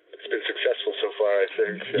 it's been successful so far, I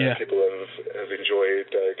think. People have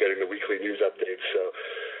enjoyed getting the weekly news updates. So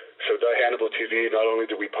the Hannibal TV, not only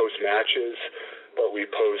do we post matches, but we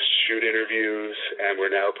post shoot interviews, and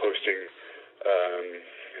we're now posting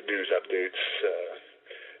news updates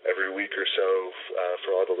every week or so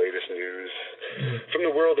for all the latest news from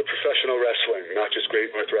the world of professional wrestling, not just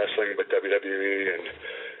Great North Wrestling, but WWE and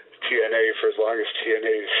TNA for as long as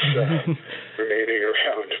TNA's remaining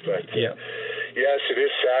around. But yes, it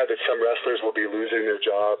is sad that some wrestlers will be losing their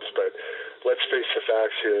jobs, but let's face the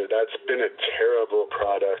facts here. That's been a terrible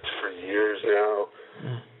product for years now,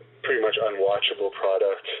 pretty much unwatchable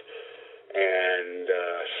product, and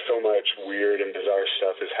so much weird and bizarre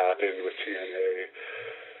stuff has happened with TNA.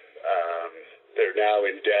 They're now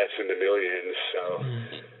in debt in the millions, so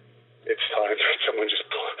it's time that someone just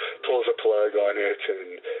pulls a plug on it,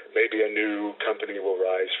 and maybe a new company will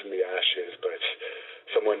rise from the ashes, but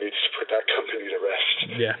someone needs to put that company to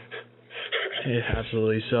rest.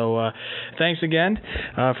 Absolutely. So thanks again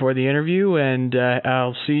for the interview, and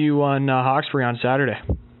I'll see you on Hawkesbury on Saturday.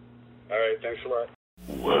 All right, thanks a lot.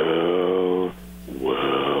 Well,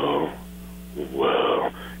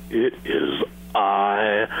 it is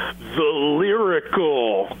I, the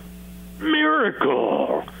lyrical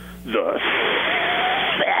miracle, the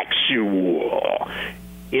sexual,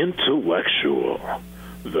 intellectual,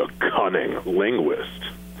 the cunning linguist,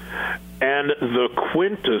 and the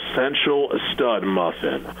quintessential stud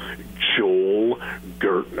muffin, Joel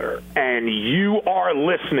Gertner. And you are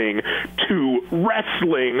listening to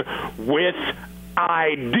Wrestling with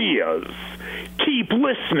Ideas. Keep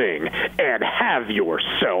listening and have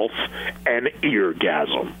yourself an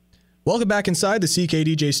eargasm. Welcome back inside the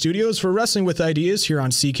CKDJ studios for Wrestling with Ideas here on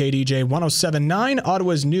CKDJ 107.9,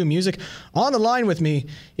 Ottawa's new music. On the line with me,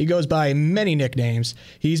 he goes by many nicknames.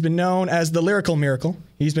 He's been known as the Lyrical Miracle.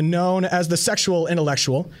 He's been known as the Sexual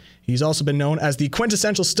Intellectual. He's also been known as the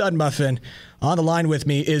Quintessential Stud Muffin. On the line with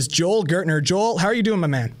me is Joel Gertner. Joel, how are you doing, my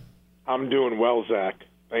man? I'm doing well, Zach.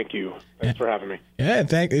 Thank you. Thanks for having me. Yeah,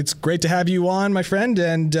 it's great to have you on, my friend.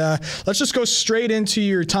 And let's just go straight into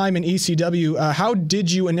your time in ECW. How did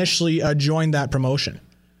you initially join that promotion?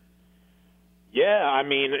 Yeah, I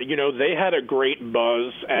mean, they had a great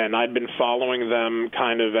buzz, and I'd been following them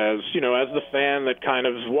kind of as the fan that kind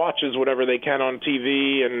of watches whatever they can on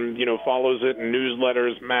TV and, follows it in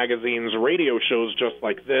newsletters, magazines, radio shows just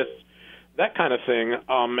like this, that kind of thing.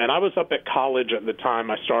 And I was up at college at the time.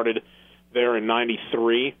 I started there in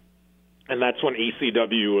 93, and that's when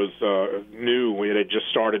ECW was new. It had just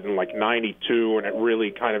started in, 92, and it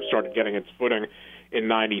really kind of started getting its footing in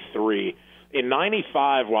 93. In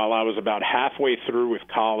 95, while I was about halfway through with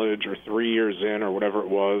college or 3 years in or whatever it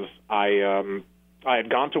was, I had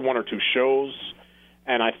gone to one or two shows,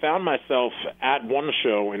 and I found myself at one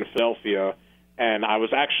show in Philadelphia, and I was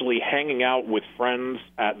actually hanging out with friends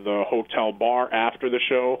at the hotel bar after the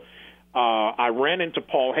show. I ran into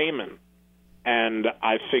Paul Heyman, and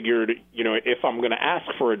I figured, if I'm going to ask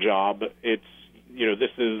for a job, it's,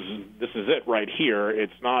 this is it right here.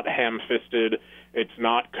 It's not ham-fisted. It's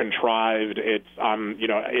not contrived.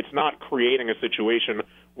 It's not creating a situation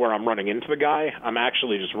where I'm running into the guy. I'm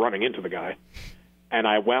actually just running into the guy. And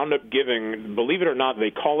I wound up giving, believe it or not,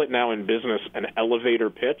 they call it now in business an elevator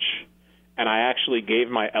pitch. And I actually gave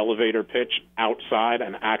my elevator pitch outside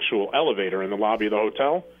an actual elevator in the lobby of the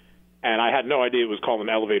hotel. And I had no idea it was called an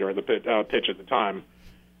elevator at the pitch at the time.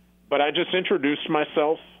 But I just introduced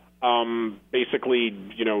myself, basically,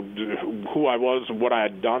 who I was, what I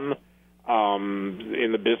had done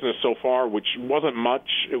in the business so far, which wasn't much.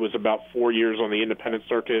 It was about 4 years on the independent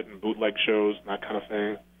circuit and bootleg shows and that kind of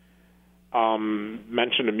thing.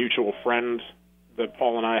 Mentioned a mutual friend that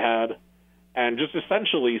Paul and I had, and just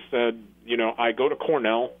essentially said, I go to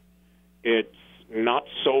Cornell. It's not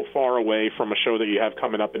so far away from a show that you have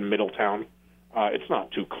coming up in Middletown. It's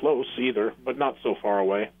not too close either, but not so far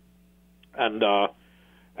away. And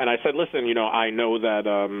I said, listen, I know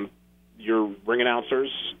that your ring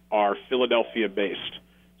announcers are Philadelphia-based,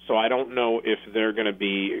 so I don't know if they're going to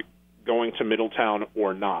be going to Middletown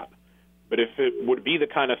or not. But if it would be the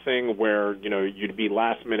kind of thing where, you'd be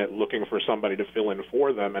last minute looking for somebody to fill in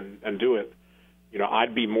for them and do it,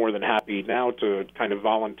 I'd be more than happy now to kind of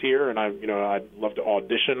volunteer, and I'd love to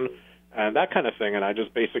audition and that kind of thing. And I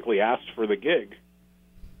just basically asked for the gig.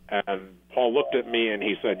 And Paul looked at me and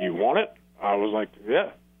he said, "You want it?" I was like, "Yeah."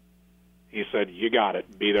 He said, "You got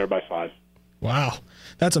it. Be there by 5." Wow,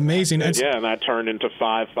 that's amazing. And that turned into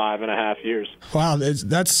 5.5 years. Wow,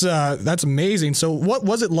 that's amazing. So what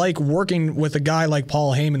was it like working with a guy like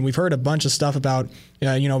Paul Heyman? We've heard a bunch of stuff about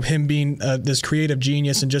him being this creative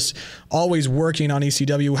genius and just always working on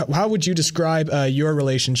ECW. How would you describe your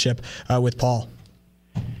relationship with Paul?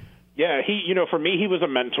 Yeah, for me, he was a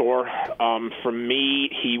mentor. For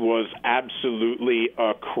me, he was absolutely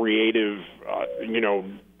a creative,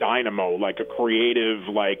 dynamo, like a creative,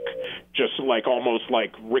 almost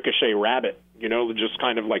like Ricochet Rabbit, just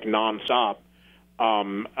kind of like nonstop.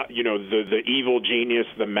 The evil genius,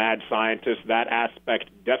 the mad scientist, that aspect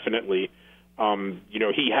definitely.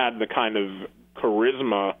 He had the kind of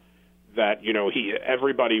charisma that,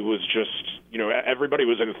 everybody was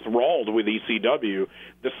enthralled with ECW.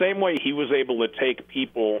 The same way he was able to take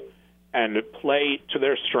people and play to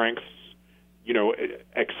their strengths,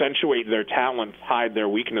 accentuate their talents, hide their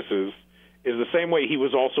weaknesses, is the same way he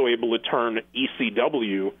was also able to turn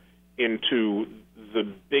ECW into the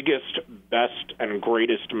biggest, best, and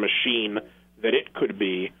greatest machine that it could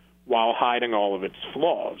be while hiding all of its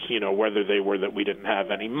flaws, whether they were that we didn't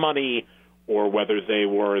have any money or whether they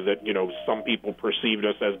were that, some people perceived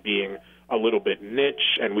us as being a little bit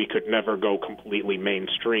niche and we could never go completely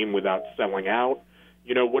mainstream without selling out.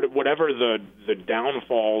 Whatever the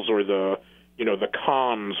downfalls or the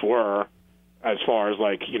cons were, as far as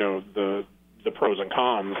the pros and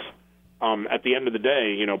cons, at the end of the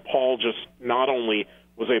day, Paul just not only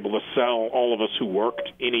was able to sell all of us who worked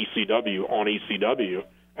in ECW on ECW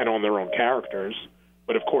and on their own characters,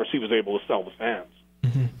 but of course he was able to sell the fans.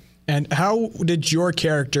 Mm-hmm. And how did your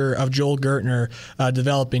character of Joel Gertner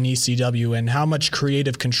develop in ECW, and how much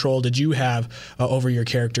creative control did you have over your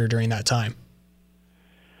character during that time?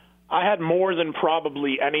 I had more than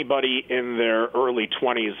probably anybody in their early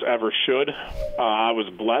 20s ever should. I was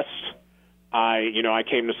blessed. I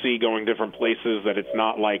came to see, going different places, that it's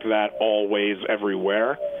not like that always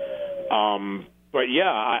everywhere. But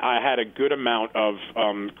yeah, I had a good amount of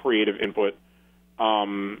creative input.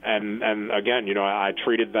 And again, I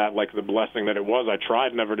treated that like the blessing that it was. I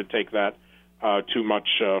tried never to take that too much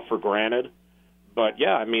for granted. But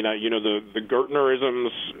yeah, I mean, the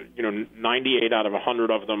Gertnerisms, 98 out of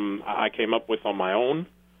 100 of them I came up with on my own.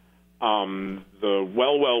 The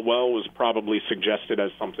well was probably suggested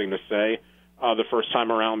as something to say the first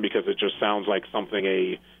time around, because it just sounds like something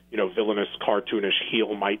a villainous, cartoonish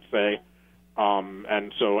heel might say. And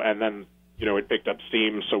then it picked up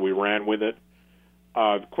steam, so we ran with it.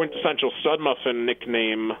 Quintessential Stud Muffin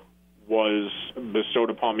nickname was bestowed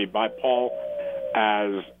upon me by Paul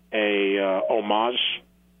as a homage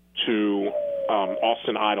to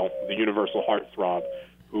Austin Idol, the Universal Heartthrob,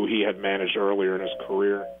 who he had managed earlier in his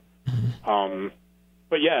career.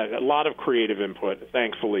 But yeah, a lot of creative input,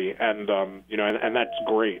 thankfully, and and that's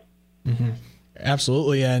great. Mm-hmm.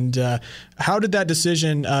 Absolutely. And how did that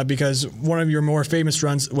decision, because one of your more famous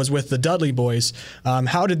runs was with the Dudley Boyz,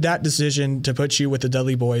 how did that decision to put you with the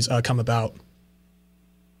Dudley Boyz come about?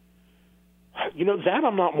 That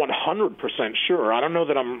I'm not 100% sure. I don't know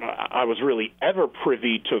that I was really ever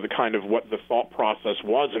privy to the kind of what the thought process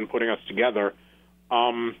was in putting us together.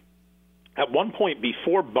 At one point,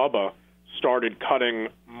 before Bubba started cutting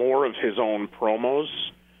more of his own promos,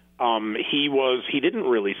 he didn't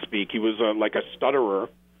really speak. He was like a stutterer.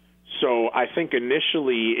 So I think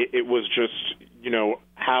initially it was just,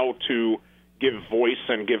 how to give voice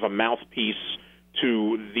and give a mouthpiece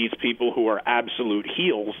to these people who are absolute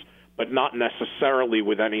heels, but not necessarily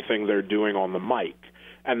with anything they're doing on the mic.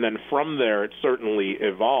 And then from there, it certainly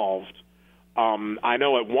evolved. I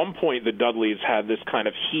know at one point the Dudleys had this kind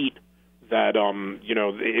of heat that,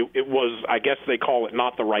 it was, I guess they call it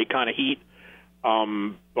not the right kind of heat.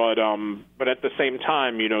 But at the same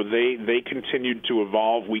time, they continued to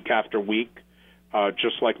evolve week after week,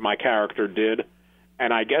 just like my character did.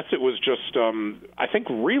 And I guess it was just, I think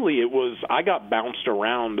really it was, I got bounced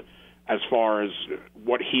around as far as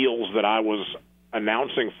what heels that I was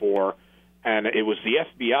announcing for. And it was the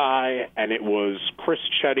FBI, and it was Chris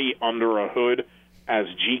Chetty under a hood as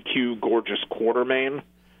GQ Gorgeous Quartermain.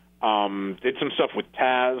 Did some stuff with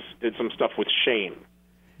Taz, did some stuff with Shane.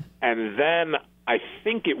 And then I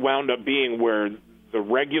think it wound up being where the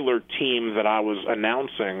regular team that I was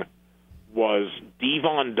announcing was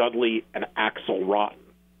Devon, Dudley, and Axel Rotten.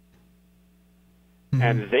 Mm-hmm.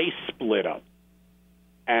 And they split up.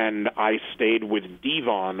 And I stayed with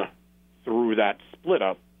Devon through that split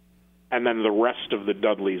up. And then the rest of the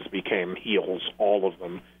Dudleys became heels, all of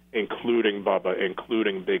them, including Bubba,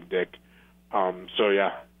 including Big Dick. So,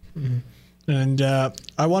 yeah. Mm-hmm. And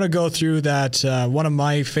I want to go through that, one of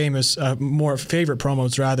my more favorite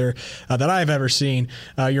promos, rather, that I've ever seen.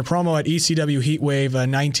 Your promo at ECW Heatwave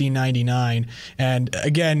 1999. And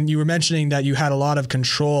again, you were mentioning that you had a lot of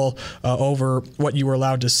control over what you were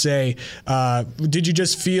allowed to say. Did you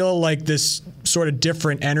just feel like this sort of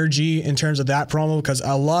different energy in terms of that promo? Because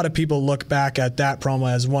a lot of people look back at that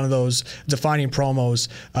promo as one of those defining promos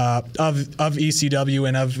of ECW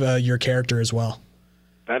and of your character as well.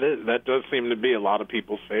 That does seem to be a lot of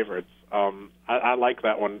people's favorites. I like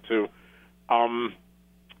that one too. It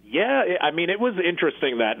was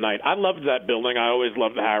interesting that night. I loved that building. I always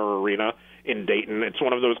loved the Harrow Arena in Dayton. It's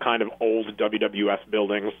one of those kind of old WWF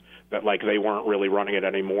buildings that they weren't really running it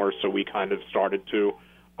anymore, so we kind of started to.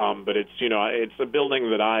 But it's it's a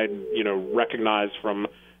building that I recognize from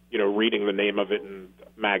reading the name of it in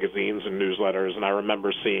magazines and newsletters, and I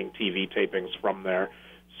remember seeing TV tapings from there.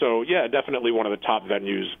 So, yeah, definitely one of the top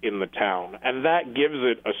venues in the town. And that gives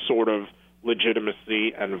it a sort of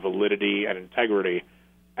legitimacy and validity and integrity.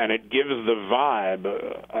 And it gives the vibe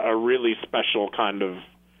a really special kind of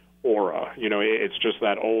aura. It's just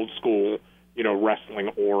that old school, wrestling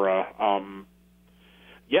aura.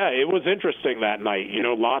 It was interesting that night.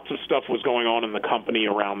 Lots of stuff was going on in the company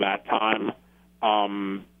around that time.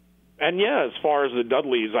 As far as the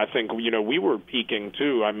Dudleys, I think, we were peaking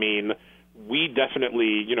too. I mean, we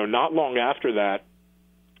definitely, not long after that,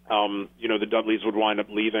 the Dudleys would wind up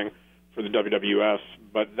leaving for the WWF,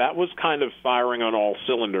 but that was kind of firing on all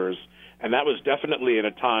cylinders, and that was definitely at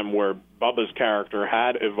a time where Bubba's character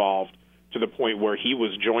had evolved to the point where he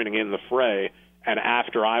was joining in the fray, and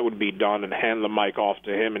after I would be done and hand the mic off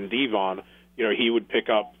to him and Devon, he would pick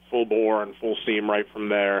up full bore and full steam right from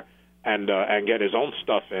there and get his own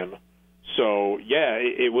stuff in. So,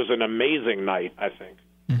 it was an amazing night, I think.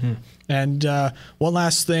 Mm-hmm. And one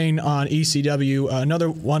last thing on ECW, another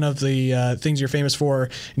one of the things you're famous for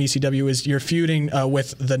in ECW is you're feuding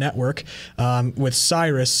with the network, with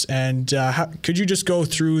Cyrus. And could you just go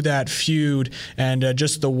through that feud and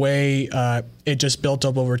just the way it just built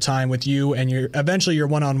up over time with you and eventually your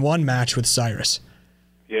one-on-one match with Cyrus?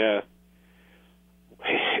 Yeah.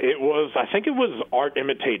 I think it was art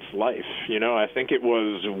imitates life. I think it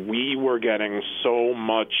was, we were getting so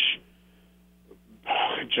much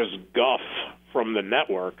just guff from the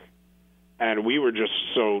network, and we were just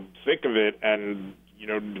so sick of it and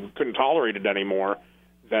couldn't tolerate it anymore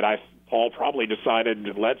that Paul probably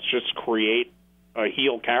decided, let's just create a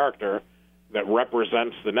heel character that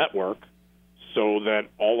represents the network so that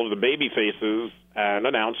all of the baby faces and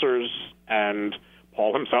announcers and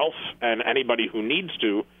Paul himself and anybody who needs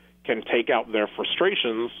to can take out their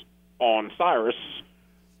frustrations on Cyrus,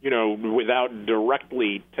 without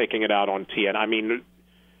directly taking it out on TNN. I mean,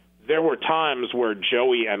 there were times where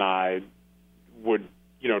Joey and I would,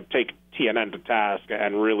 take TNN to task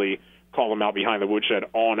and really call him out behind the woodshed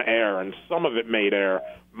on air, and some of it made air,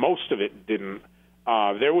 most of it didn't.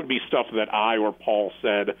 There would be stuff that I or Paul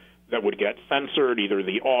said that would get censored, either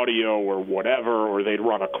the audio or whatever, or they'd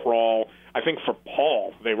run a crawl. I think for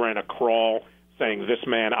Paul, they ran a crawl saying this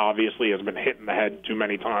man obviously has been hit in the head too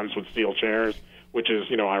many times with steel chairs, which is,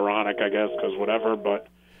 ironic, I guess, because whatever. But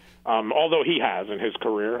although he has in his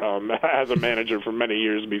career as a manager for many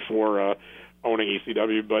years before owning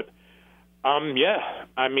ECW. But, yeah,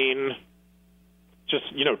 I mean, just,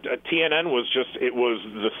 TNN was it was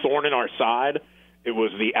the thorn in our side. It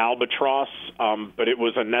was the albatross, but it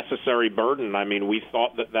was a necessary burden. I mean, we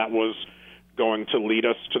thought that was going to lead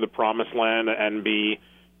us to the promised land and be,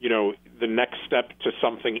 the next step to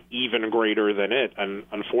something even greater than it. And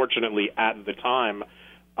unfortunately, at the time,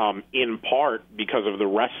 in part because of the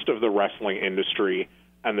rest of the wrestling industry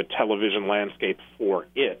and the television landscape for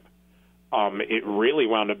it, it really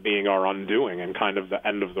wound up being our undoing and kind of the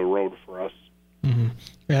end of the road for us. Mm-hmm.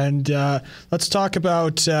 And let's talk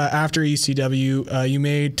about after ECW. You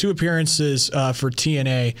made 2 appearances for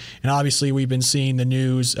TNA, and obviously we've been seeing the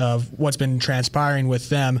news of what's been transpiring with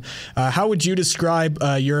them. How would you describe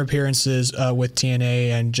your appearances with TNA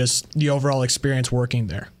and just the overall experience working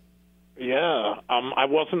there? Yeah, I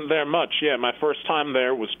wasn't there much. Yeah, my first time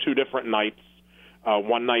there was 2 different nights,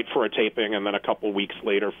 one night for a taping and then a couple weeks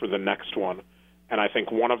later for the next one. And I think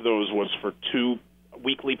one of those was for 2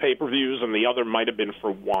 weekly pay-per-views, and the other might have been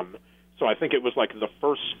for 1. So I think it was like the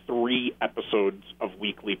first 3 episodes of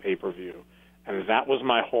weekly pay-per-view, and that was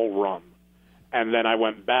my whole run. And then I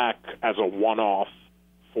went back as a one-off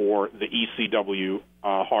for the ECW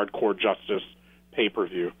Hardcore Justice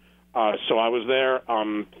pay-per-view. So I was there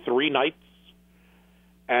 3 nights,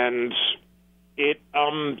 and it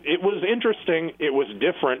was interesting. It was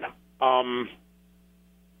different.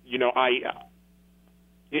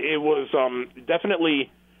 It was definitely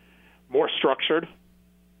more structured,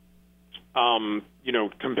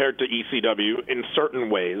 compared to ECW in certain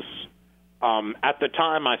ways. At the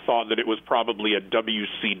time, I thought that it was probably a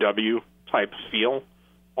WCW-type feel,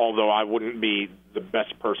 although I wouldn't be the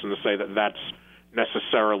best person to say that that's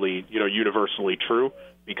necessarily, universally true,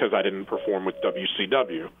 because I didn't perform with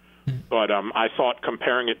WCW. But I thought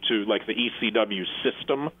comparing it to, like, the ECW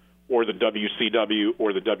system or the WCW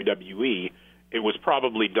or the WWE, it was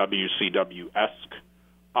probably WCW-esque.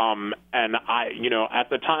 And at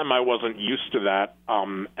the time I wasn't used to that,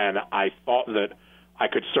 and I thought that I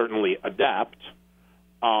could certainly adapt,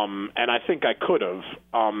 and I think I could have.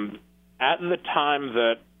 At the time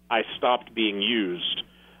that I stopped being used,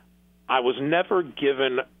 I was never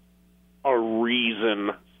given a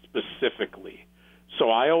reason specifically. So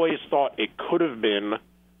I always thought it could have been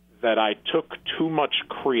that I took too much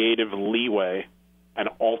creative leeway and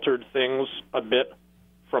altered things a bit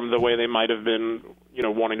from the way they might have been,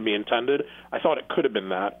 wanting to be intended. I thought it could have been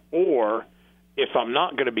that. Or if I'm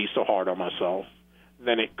not going to be so hard on myself,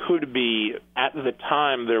 then it could be, at the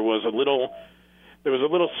time there was a little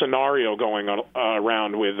scenario going on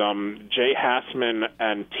around with Jay Hassman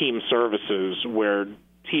and Team Services, where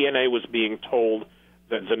TNA was being told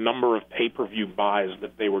that the number of pay-per-view buys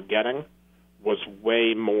that they were getting was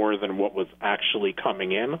way more than what was actually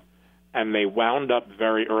coming in. And they wound up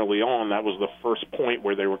very early on. That was the first point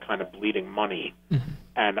where they were kind of bleeding money. Mm-hmm.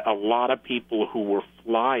 And a lot of people who were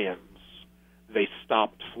fly-ins, they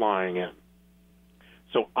stopped flying in.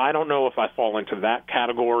 So I don't know if I fall into that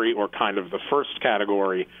category or kind of the first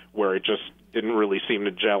category where it just didn't really seem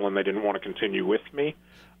to gel and they didn't want to continue with me,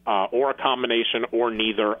 or a combination, or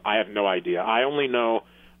neither. I have no idea. I only know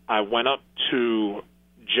I went up to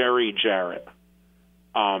Jerry Jarrett.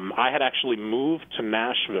 I had actually moved to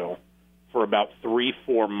Nashville for about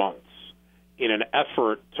 3-4 months in an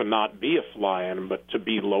effort to not be a fly-in, but to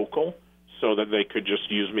be local so that they could just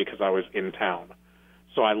use me because I was in town.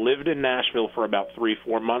 So I lived in Nashville for about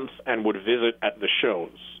 3-4 months and would visit at the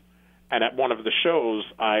shows. And at one of the shows,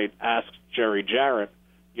 I asked Jerry Jarrett,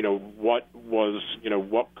 what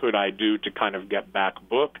could I do to kind of get back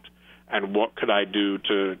booked, and what could I do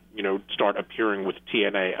to, start appearing with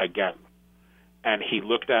TNA again? And he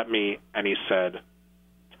looked at me and he said,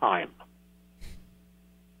 time.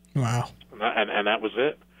 Wow. And that was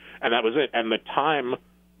it. And that was it. And the time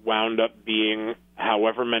wound up being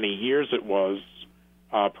however many years it was,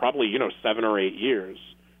 probably, 7 or 8 years,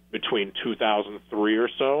 between 2003 or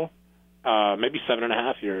so, maybe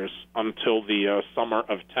 7.5 years, until the Summer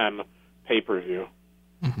of 10 pay-per-view.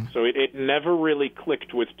 So it never really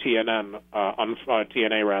clicked with TNA,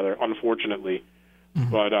 unfortunately.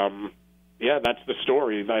 But, yeah, that's the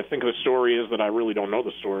story. I think the story is that I really don't know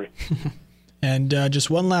the story. And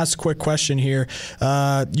just one last quick question here.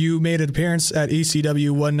 You made an appearance at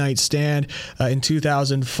ECW One Night Stand in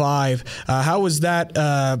 2005. How was that?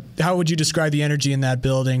 How would you describe the energy in that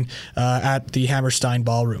building at the Hammerstein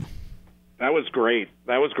Ballroom? That was great.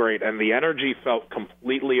 And the energy felt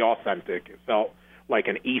completely authentic. It felt like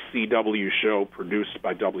an ECW show produced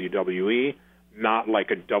by WWE, not like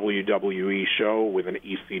a WWE show with an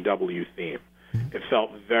ECW theme. It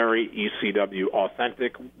felt very ECW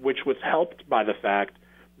authentic, which was helped by the fact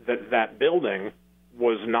that that building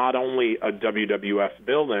was not only a WWF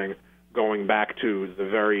building going back to the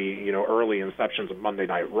very early inceptions of Monday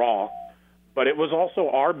Night Raw, but it was also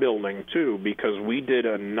our building too, because we did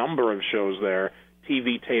a number of shows there,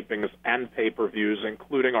 TV tapings and pay-per-views,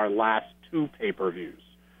 including our last 2 pay-per-views.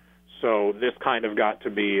 So this kind of got to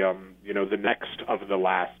be the next of the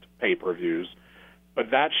last pay-per-views.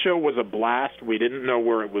 But that show was a blast. We didn't know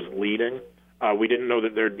where it was leading. We didn't know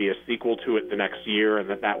that there'd be a sequel to it the next year and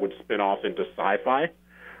that would spin off into sci-fi.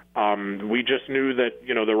 We just knew that,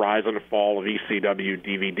 the rise and fall of ECW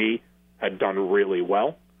DVD had done really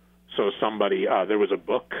well. So there was a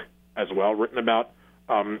book as well written about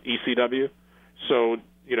ECW. So,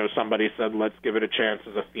 somebody said, let's give it a chance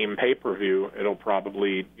as a theme pay-per-view. It'll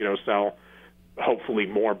probably, sell hopefully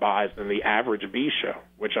more buys than the average B show,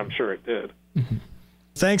 which I'm sure it did.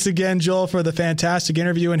 Thanks again, Joel, for the fantastic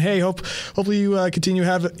interview. And hey, hopefully you continue to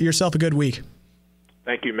have yourself a good week.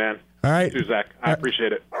 Thank you, man. All right. You too, Zach. I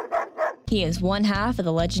appreciate it. He is one half of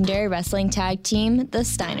the legendary wrestling tag team, the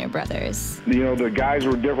Steiner Brothers. The guys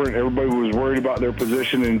were different. Everybody was worried about their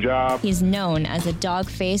position and job. He's known as a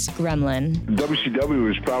dog-faced gremlin. WCW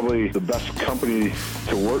was probably the best company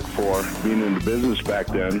to work for, being in the business back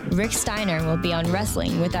then. Rick Steiner will be on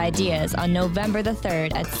Wrestling with Ideas on November the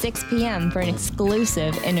 3rd at 6 p.m. for an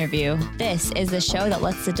exclusive interview. This is the show that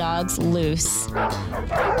lets the dogs loose.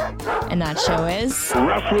 And that show is...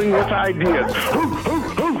 Wrestling with Ideas.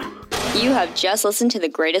 You have just listened to the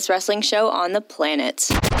greatest wrestling show on the planet.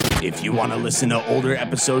 If you want to listen to older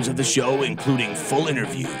episodes of the show, including full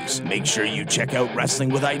interviews, make sure you check out Wrestling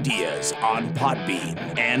with Ideas on Podbean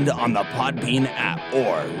and on the Podbean app,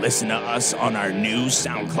 or listen to us on our new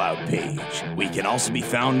SoundCloud page. We can also be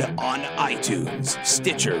found on iTunes,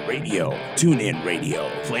 Stitcher Radio, TuneIn Radio,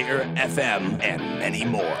 Player FM, and many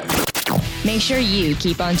more. Make sure you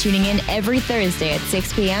keep on tuning in every Thursday at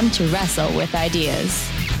 6 p.m. to Wrestle with Ideas.